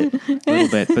 Did it. A little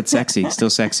bit, but sexy. Still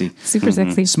sexy. Super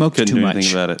sexy. Smoked Couldn't too do much.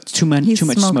 anything about it. Too much. He Too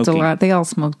much smoked smoking. a lot. They all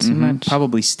smoked too much.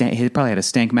 Probably he probably had a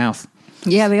stank mouth.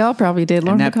 Yeah, they all probably did.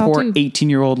 Lauren And that Bacall poor too.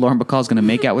 18-year-old Lauren Bacall is going to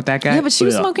make out with that guy. Yeah, but she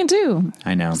was Ugh. smoking too.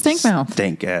 I know. Stank mouth.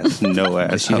 Stank ass, no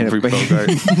ass, She had a- Humphrey Bogart.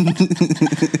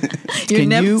 Your Can you-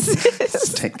 nemesis.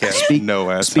 Stank ass, no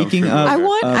ass. speaking Humphrey of- I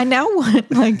Bogart. I now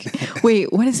want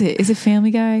wait, what is it? Is it Family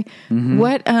Guy?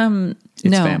 What It's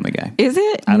no. Family Guy. Is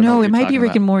it? I don't know No, what it you're might be talking Rick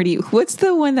about. and Morty. What's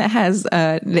the one that has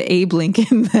the Abe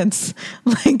Lincoln that's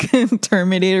like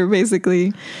Terminator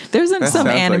basically? There's some sounds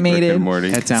like animated. Rick and Morty.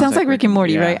 That Sounds like Rick and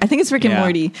Morty, yeah. right? I think it's Rick and Yeah.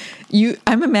 Morty.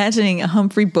 I'm imagining a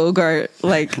Humphrey Bogart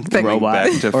like that- Robot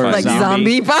Back to or find like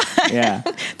zombie. zombie vibe. Yeah.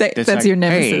 That's like, your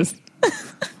nemesis. "Hey,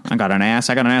 I got an ass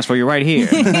for you right here.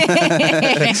 And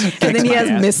then he my has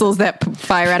ass. missiles that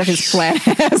fire out of his flat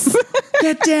ass.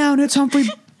 Get down. It's Humphrey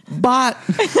Bogart.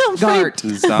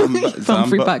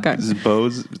 Humphrey Bogart.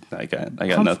 Bose. I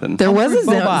got nothing. There was a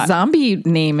Humphrey Bogart. zombie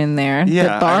name in there. Yeah, the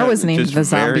bar I was know, named just the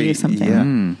zombie very- or something yeah.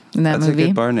 in that That's movie. a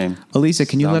good bar name. Elisa,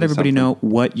 can you let Zombie everybody something. know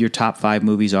what your top 5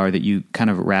 movies are that you kind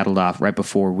of rattled off right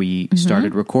before we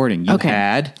started recording? You Okay.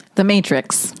 had The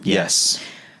Matrix, yes,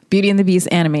 Beauty and the Beast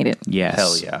animated, yes,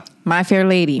 Hell yeah. My Fair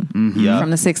Lady Yeah.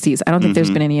 from the 60s. I don't think there's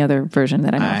been any other version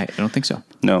that I know. I don't think so.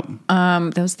 No.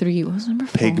 Those 3. What was number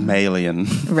 4? Pygmalion.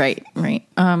 Right.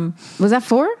 Was that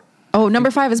 4? Oh, number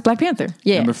 5 is Black Panther.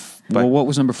 Yeah. Well, what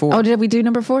was number 4? Oh, did we do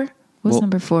number 4? What's Well,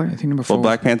 number 4? I think number 4. Well,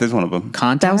 Black Panther's one of them.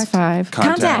 Contact. That was 5.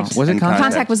 Contact. Was it And Contact?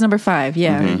 Contact was number 5.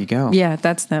 Yeah. There you go. Yeah,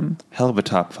 that's them. Hell of a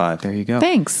top 5. There you go.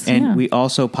 Thanks. And Yeah. we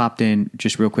also popped in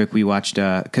just real quick. We watched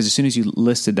because as soon as you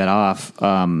listed that off,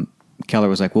 Keller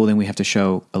was like, "Well, then we have to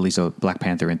show Elisa Black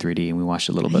Panther in 3D," and we watched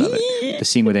a little bit of it. The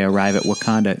scene where they arrive at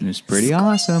Wakanda, and it's pretty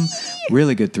awesome.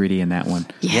 Really good 3D in that one.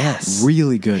 Yes.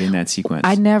 Really good in that sequence.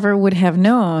 I never would have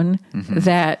known Mm-hmm.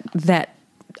 that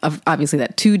obviously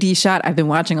that 2D shot I've been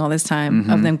watching all this time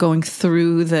Mm-hmm. of them going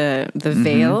through the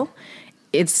veil.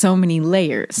 It's so many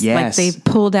layers. Yes. Like they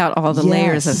pulled out all the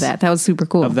layers Yes. of that. That was super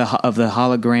cool. of the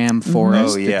hologram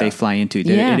forest Oh, that yeah. they fly into.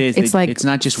 Yeah, It is. it's like- it's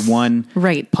not just one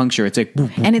Right. puncture. It's like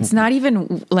and it's not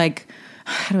even like,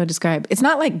 how do I describe? It's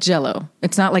not like Jello.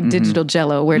 It's not like digital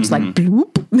Jello where it's like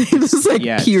bloop. It's just like Mm-hmm.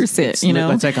 yeah, pierce it. it's, You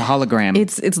know, it's like a hologram.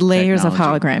 it's layers of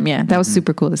technology. hologram. Yeah, that was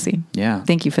super cool to see. Yeah.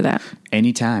 Thank you for that.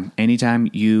 Anytime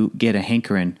you get a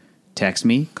hankering, text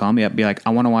me, call me up, be like, I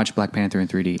want to watch Black Panther in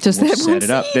 3D. Just we'll that set one it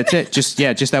up. That's it.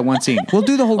 Just that one scene. We'll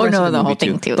do the whole Or rest no, of the the movie whole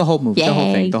thing too. The whole movie,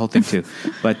 Yay. the whole thing too.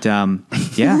 But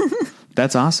yeah,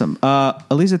 that's awesome.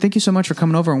 Elisa, thank you so much for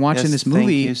coming over and watching Yes, this thank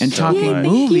movie you and so talking much.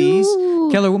 movies. Thank you.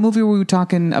 Keller, what movie were we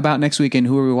talking about next week, and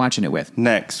who are we watching it with?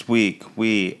 Next week,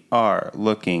 we are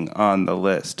looking on the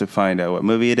list to find out what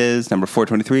movie it is. Number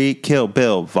 423, Kill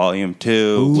Bill, Volume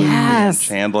 2. with Yes. Brianne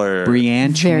Chandler. Brianne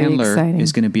Very Chandler exciting.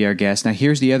 is going to be our guest. Now,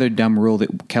 here's the other dumb rule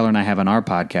that Keller and I have on our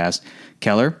podcast.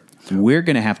 Keller, we're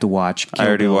going to have to watch Kill I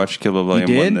already Bill. watched Kill Bill Volume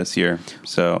You 1 did? this year,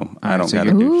 so I don't so got to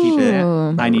you- do Ooh.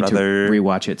 shit. I need Brother. to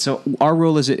rewatch it. So our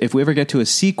rule is that if we ever get to a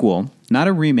sequel, not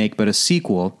a remake, but a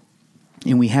sequel,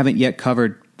 and we haven't yet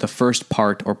covered the first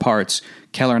part or parts,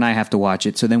 Keller and I have to watch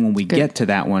it. So then when we Good. get to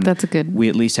that one, That's a good- we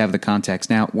at least have the context.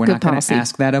 Now, we're Good not going to policy.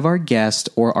 ask that of our guest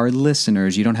or our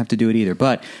listeners. You don't have to do it either.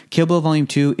 But Kill Bill Volume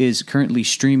 2 is currently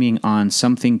streaming on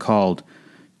something called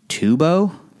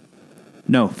Tubo?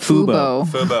 No, Fubo.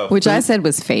 Fubo. Which I said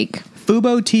was fake.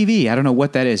 Fubo TV. I don't know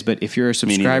what that is, but if you're a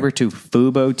subscriber to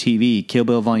Fubo TV, Kill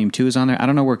Bill Volume 2 is on there. I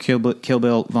don't know where Kill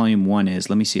Bill Volume 1 is.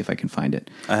 Let me see if I can find it.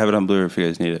 I have it on Blu-ray if you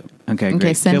guys need it. Okay,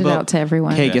 great. send Kill it out to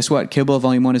everyone. Hey, Yeah. guess what? Kill Bill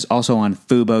Volume 1 is also on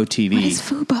Fubo TV. What is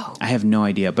Fubo? I have no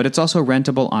idea, but it's also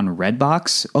rentable on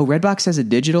Redbox. Oh, Redbox has a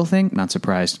digital thing? Not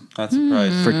surprised. Not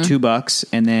surprised. For $2,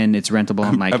 and then it's rentable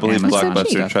on like I believe Amazon. Blockbuster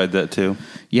stuff. tried that too.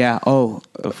 Yeah. Oh,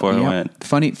 Before I yeah. went.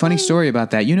 Funny story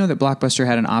about that. You know that Blockbuster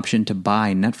had an option to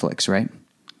buy Netflix, right?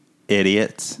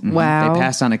 Idiots. Wow. They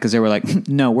passed on it because they were like,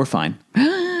 "No, we're fine."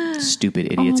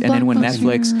 Stupid idiots. Oh, and then when Blockbuster.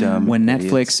 Netflix, Dumb when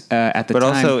idiots. Netflix at the But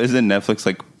time, also, isn't Netflix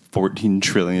like $14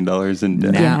 trillion in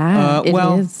debt. Yeah, it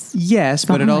well, is. yes,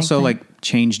 but it Something also like like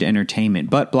changed entertainment.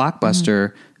 But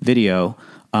Blockbuster Video,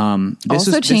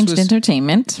 Also changed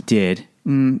entertainment. Did.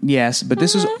 Yes, but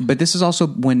this is also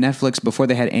when Netflix, before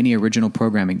they had any original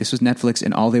programming, this was Netflix,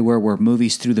 and all they were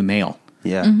movies through the mail.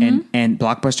 Yeah. And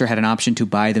Blockbuster had an option to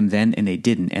buy them then, and they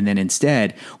didn't. And then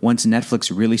instead, once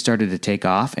Netflix really started to take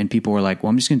off, and people were like, "Well,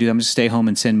 I'm just going to do that. I'm just stay home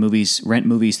and rent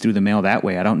movies through the mail that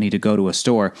way. I don't need to go to a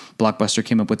store." Blockbuster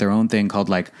came up with their own thing called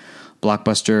like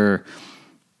Blockbuster.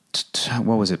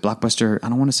 What was it? Blockbuster. I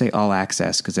don't want to say All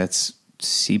Access because that's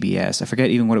CBS. I forget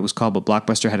even what it was called, but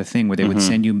Blockbuster had a thing where they would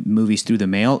send you movies through the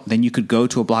mail. Then you could go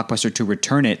to a Blockbuster to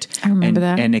return it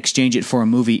and exchange it for a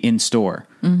movie in store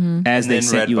as they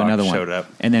sent you another one. Showed up.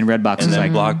 And then Redbox was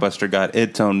like, Blockbuster got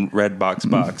its own Redbox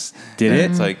box. Did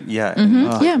it? It's like,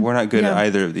 Yeah. we're not good at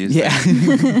either of these. Yeah.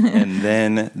 things. And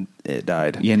then it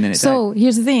died. Yeah, and then it So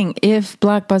here's the thing: if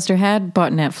Blockbuster had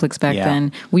bought Netflix back Yeah.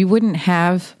 then, we wouldn't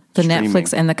have the Streaming.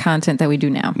 Netflix and the content that we do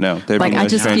now. No, there'd be like no I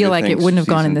just Stranger feel like it Things wouldn't have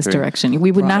gone in season this 3. direction. We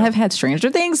would not have had Stranger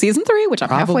Things season 3, which I'm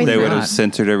Probably halfway They through. would not. have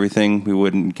censored everything. We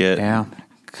wouldn't get. Yeah.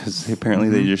 Because apparently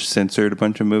they just censored a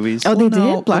bunch of movies. Oh, they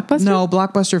No, did? Blockbuster? No,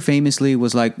 Blockbuster famously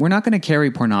was like, we're not going to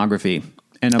carry pornography.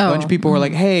 And a bunch of people were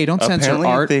like, hey, don't censor Apparently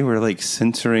art. they were like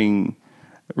censoring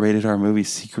rated R movies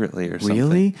secretly or something.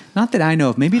 Really? Not that I know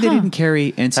of. Maybe they didn't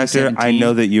carry NC-17. After I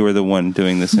know that you were the one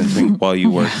doing the censoring while you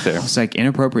worked there. It's like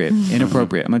inappropriate.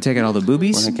 Inappropriate. I'm going to take out all the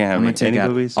boobies. We're not gonna have I'm going to take any out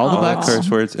movies, all the all butts. the curse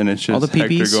words, and it's just all the Hector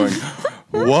peepees.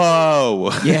 going,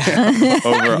 "Whoa!" Yeah.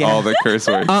 over all the curse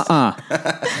words.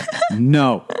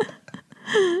 No.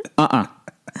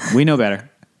 We know better.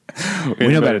 We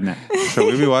know better than that. Should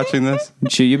we be watching this?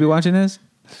 Should you be watching this?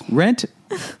 Rent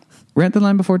The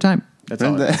Land Before Time. That's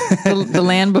all. The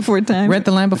Land Before Time. Rent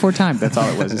the Land Before Time. That's all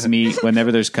it was. It's me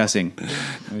whenever there's cussing.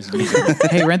 It was me.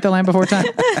 Hey, Rent the Land Before Time.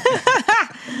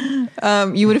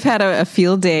 You would have had a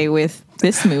field day with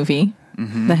this movie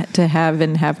to have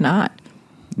and have not.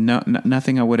 No,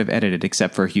 nothing I would have edited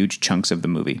except for huge chunks of the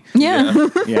movie. Yeah.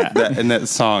 Yeah. That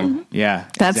song. Yeah.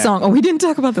 That exactly. song. Oh, we didn't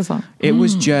talk about the song. It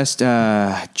was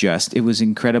it was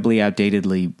incredibly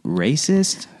outdatedly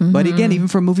racist. But again, even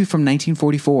for a movie from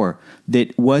 1944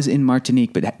 that was in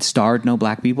Martinique but starred no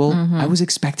black people, I was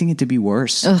expecting it to be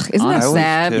worse. Ugh, isn't that Honestly.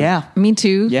 sad? Yeah. Me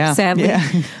too. Yeah. Sadly. Yeah.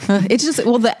 It's just,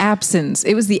 the absence.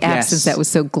 It was the absence that was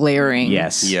so glaring.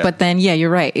 Yes. Yeah. But then, you're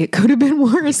right. It could have been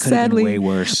worse, could have been sadly. way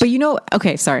worse. But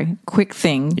okay, sorry. Quick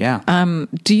thing. Yeah.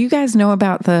 Do you guys know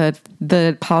about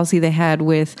the policy they had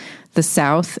with the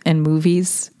South and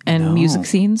movies and music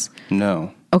scenes?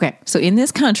 No. Okay, so in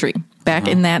this country, back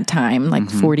in that time, like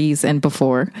 40s and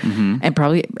before, and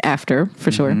probably after,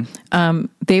 for sure,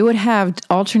 they would have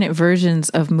alternate versions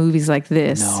of movies like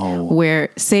this, where,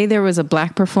 say there was a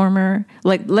black performer,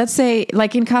 like, let's say,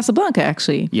 like in Casablanca,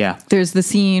 actually. Yeah. There's the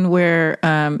scene where,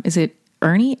 is it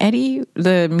Eddie,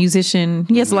 the musician?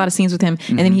 He has a lot of scenes with him,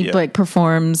 and then he like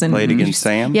performs and Play it again,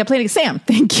 Sam. Yeah, play it again, Sam.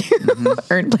 Thank you.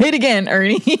 Play it again,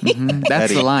 Ernie.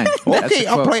 That's the line. That's Okay, the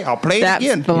I'll quote. play it That's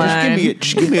again. the line.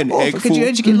 Just give me an egg full.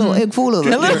 Just get a little egg full of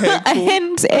it. A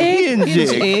hen's egg.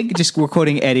 Egg. Just we're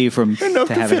quoting Eddie from Enough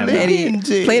To to Have It fill Have It.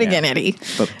 Eddie, play it again, Eddie.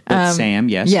 But Sam,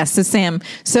 yes. Yes, to Sam.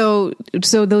 So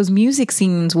those music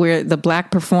scenes where the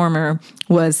black performer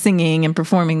was singing and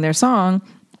performing their song,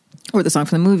 or the song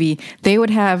from the movie, they would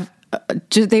have.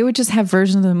 They would just have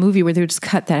versions of the movie where they would just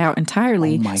cut that out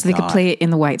entirely, Oh my so they could God. play it in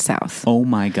the white South. Oh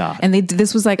my God. And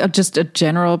this was like just a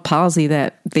general policy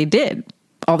that they did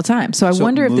all the time. So I So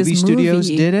wonder if this movie studios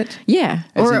did it? Yeah,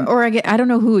 As or I don't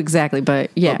know who exactly,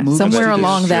 but yeah, But movie somewhere studios,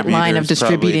 along that line of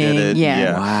distributors probably distributing. did it. Yeah.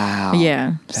 Yeah. Wow.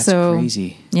 Yeah, That's so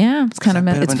crazy. Yeah, it's kind of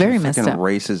I bet a it's bunch very of messed fucking up.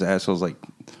 Racist assholes like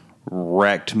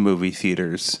wrecked movie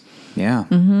theaters. Yeah.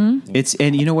 It's,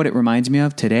 and you know what it reminds me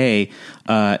of? Today,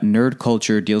 nerd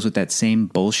culture deals with that same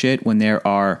bullshit when there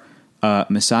are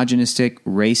misogynistic,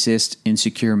 racist,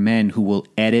 insecure men who will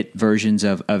edit versions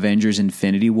of Avengers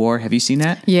Infinity War. Have you seen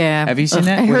that? Yeah. Have you seen Ugh,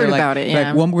 that? I Where heard they're about it, yeah.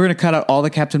 Like, well, we're going to cut out all the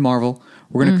Captain Marvel.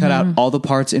 We're going to cut out all the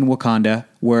parts in Wakanda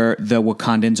where the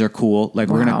Wakandans are cool. Like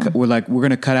we're Wow. going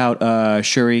to cut out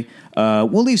Shuri.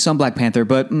 We'll leave some Black Panther,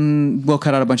 but we'll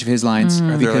cut out a bunch of his lines Are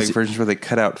there because like versions where they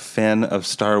cut out Finn of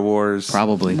Star Wars?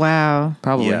 probably. Wow.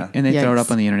 Probably. Yeah. And they throw it Yikes.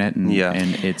 up on the internet and Yeah.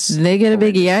 it's They get a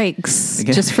big yikes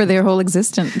get- just for their whole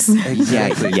existence.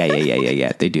 Exactly.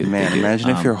 yeah. They do. Man, They do. imagine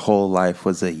if your whole life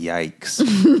was a yikes.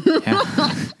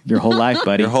 Yeah. Your whole life,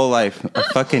 buddy. Your whole life, a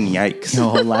fucking yikes.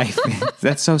 Your whole life.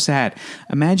 That's so sad.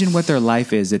 Imagine what their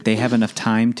life is that they have enough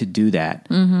time to do that.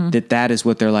 That is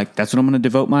what they're like. That's what I'm going to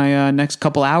devote my next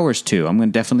couple hours to.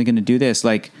 I'm definitely going to do this.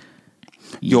 Like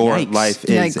Your yikes. life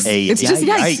is Yikes. a It's just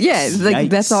yikes. Yeah, it's like Yikes.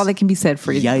 that's all that can be said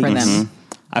for them. Yikes.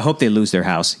 I hope they lose their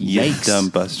house. You Yikes. dumb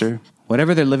buster.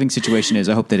 Whatever their living situation is,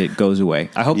 I hope that it goes away.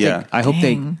 I hope Yeah. I hope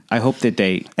that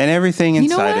they And everything know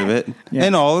inside what? of it. Yeah.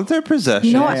 And all of their possessions.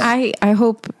 You know what? I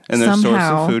hope And their source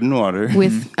somehow of food and water.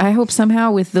 I hope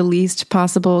somehow with the least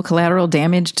possible collateral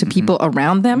damage to people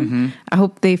around them. I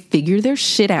hope they figure their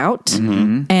shit out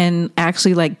and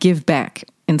actually like give back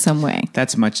in some way.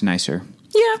 that's much nicer.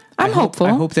 Yeah, I'm hopeful.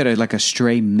 I hope that like a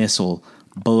stray missile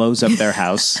blows up their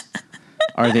house.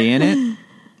 Are they in it?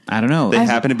 I don't know. They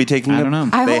happen to be taking. I don't know.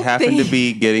 I They hope happen they- to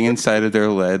be getting inside of their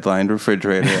lead-lined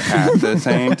refrigerator at the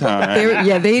same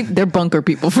time. they're bunker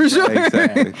people for sure.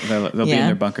 Exactly. They'll be in Yeah.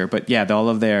 their bunker. But yeah, all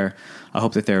of their, I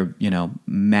hope that their,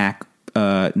 Mac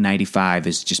 95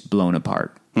 is just blown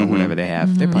apart or whatever they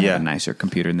have. They probably Yeah. have a nicer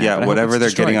computer than that. Yeah, but I hope whatever it's they're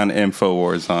destroyed. getting on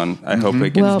InfoWars on, I hope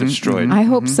it gets Well, destroyed. I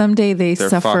hope someday they Their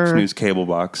suffer. Fox News cable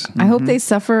box. I hope they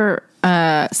suffer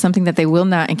something that they will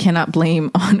not and cannot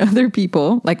blame on other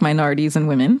people, like minorities and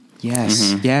women,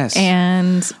 Yes, yes.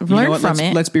 and You know learn what? from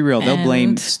it. Let's be real. They'll blame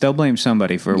And-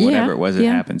 somebody for Yeah, whatever it was that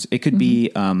yeah. happens. It could be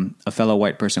a fellow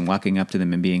white person walking up to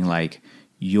them and being like,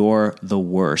 "You're the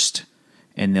worst,"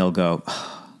 and they'll go,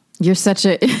 You're such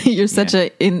a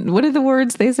what are the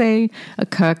words they say? A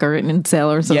cuck or an incel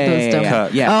or something.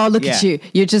 Yeah. Oh, look at Yeah. you.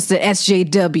 You're just a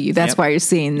SJW. That's Yep. why you're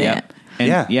saying that. "Yep."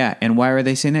 And, Yeah. And why are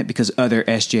they saying that? Because other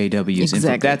SJWs.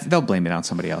 Exactly. They'll blame it on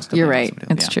somebody else. They'll You're blame it on right.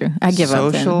 somebody It's else. true. I give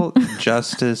up then. Social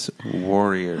justice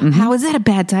warrior. How is that a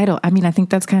bad title? I mean, I think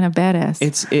that's kind of badass.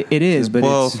 It is, but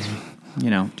Well, it's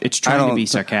it's trying to be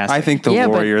sarcastic. I think the Yeah,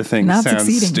 but warrior thing not sounds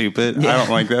succeeding. stupid. I don't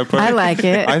like that part. I like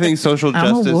it. I think social I'm a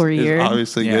justice warrior. is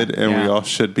obviously Yeah, good, and we yeah. all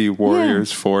should be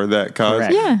warriors for that cause.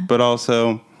 Correct. Yeah. But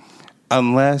also,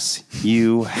 unless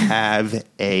you have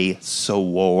a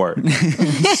sword,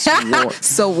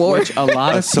 so war. Which a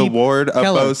lot a of people, sword, a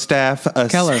Keller, bow staff, a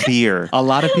Keller, spear. a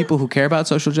lot of people who care about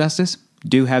social justice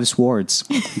do have swords.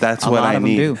 That's a what lot I of them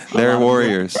need. do. A They're lot of them do.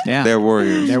 warriors. Yeah. They're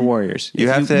warriors. They're warriors. You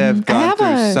If have to have gone have through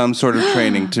a- some sort of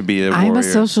training to be a I'm warrior. a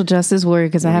social justice warrior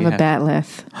because I have you a have?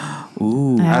 batleth.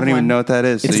 Ooh, I don't even know what that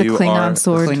is. It's so a you Klingon are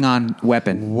sword. Klingon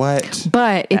weapon what?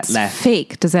 But it's Batleth.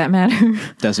 fake. Does that matter?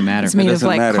 doesn't matter. It's made of Doesn't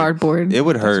like matter. cardboard. It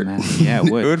would hurt. matter. Yeah, it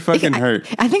would. It would fucking hurt.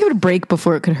 I think it would break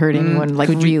before it could hurt anyone. Like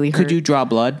could you, really hurt. Could you draw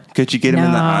blood? Could you get him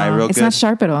in the eye real it's good? not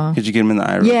sharp at all. Could you get him in the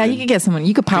eye real Yeah, good? you could get someone.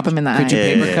 You could pop him in the eye. Could you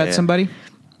Yeah, paper yeah, cut yeah. somebody?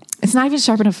 It's not even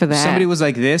sharp enough for that. Somebody was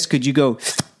like this. Could you go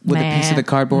with a piece of the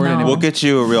cardboard and no. it We'll get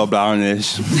you a real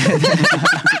brownish.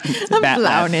 bat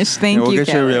Clownish. Thank We'll you.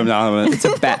 get you a real brownish. It's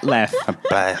a bat left.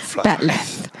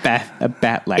 Batleth. A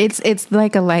bat like. It's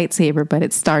like a lightsaber, but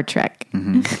it's Star Trek.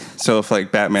 So if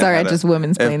like Batman, Sorry, had I just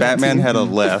women's if playing that Batman too. had a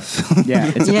left,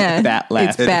 yeah, it's a Yeah, bat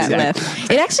left. It's bat Exactly.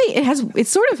 left. It actually it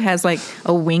sort of has like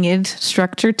a winged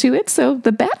structure to it, so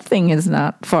the bat thing is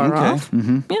not far Okay. off.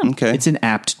 Yeah. okay. It's an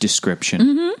apt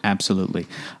description. Absolutely.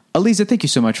 Aliza, thank you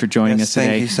so much for joining Yes, us today.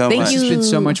 thank you so Thank much. you. It's been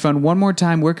so much fun. One more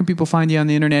time, where can people find you on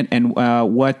the internet, and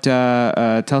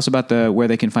tell us about where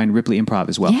they can find Ripley Improv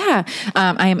as well. Yeah.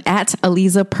 I am at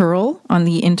Aliza Pearl on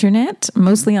the internet,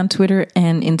 mostly on Twitter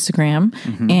and Instagram.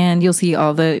 And you'll see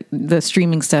all the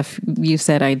streaming stuff you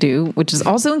said I do, which is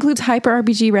also includes Hyper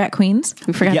RPG Rat Queens.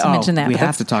 We forgot Yeah, to oh, mention that. we but have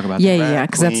that's- to talk about yeah, that. Yeah,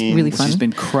 because that's really fun. She's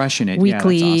been crushing it.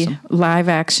 Weekly Yeah, that's awesome. live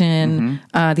action,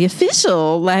 the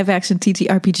official live action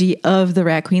TTRPG of the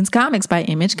Rat Queens comics by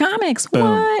Image Comics.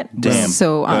 What? Damn.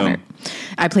 So Boom. honored.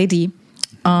 I play D.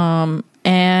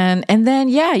 And then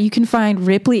you can find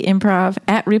Ripley Improv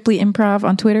at Ripley Improv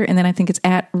on Twitter, and then I think it's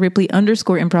at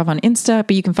Ripley_Improv on Insta,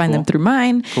 but you can find them through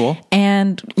mine. Cool.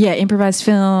 And improvised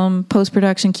film,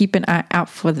 post-production, keep an eye out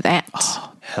for that.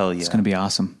 Hell yeah. It's going to be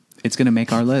awesome. It's going to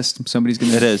make our list. Somebody's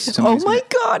going to. It is. Oh my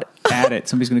God. Add it.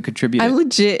 Somebody's going to contribute. I it.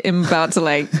 legit am about to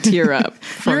like tear up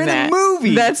from You're in a that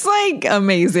movie. That's like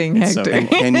amazing, It's so Hector. good.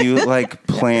 Can you like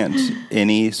plant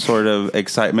any sort of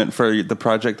excitement for the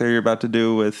project that you're about to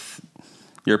do with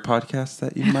your podcast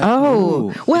that you might Oh, Ooh.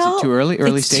 Is it well, too early?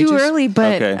 Early it's stages? too early,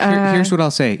 but Okay. Here's what I'll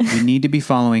say. You need to be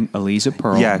following Aliza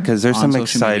Pearl. Yeah, because there's on some social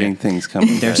exciting media. things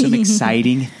coming. There's some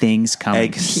exciting things coming.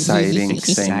 exciting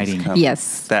Exciting. things coming.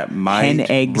 Yes. That might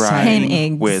Hen egg rhyme sighting.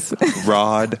 Hen eggs. with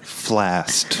Rod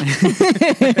Flast.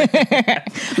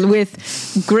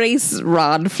 with Grace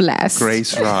Rod Flask.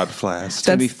 Grace Rod Flast. It's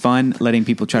going to be fun letting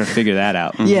people try to figure that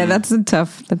out. Yeah, that's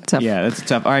tough. Yeah, that's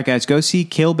tough. All right, guys, go see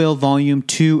Kill Bill Volume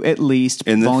 2 at least.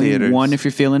 In the Volume theaters. 1 if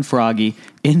you're feeling froggy.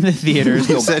 In the theaters.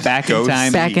 Go said back go in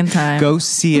time. Back in time. Go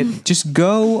see it. Just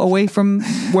go away from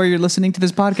where you're listening to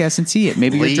this podcast and see it.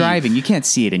 Maybe you're Leave. driving. You can't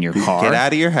see it in your car. Get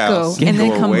out of your house. Go, and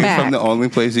then come away back. from the only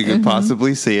place you could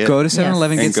possibly see it. Go to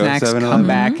 7-Eleven, Yes. get And go to snacks, 7-Eleven. come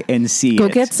back and see Go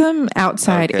it. get some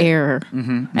outside Okay. air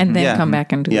and then Yeah. come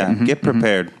back and do Yeah, it. get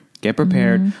prepared. Get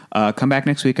prepared. Come back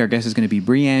next week. Our guest is going to be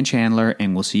Breanne Chandler,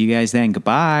 and we'll see you guys then.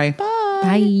 Goodbye.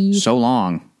 Bye. So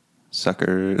long.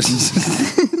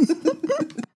 Suckers.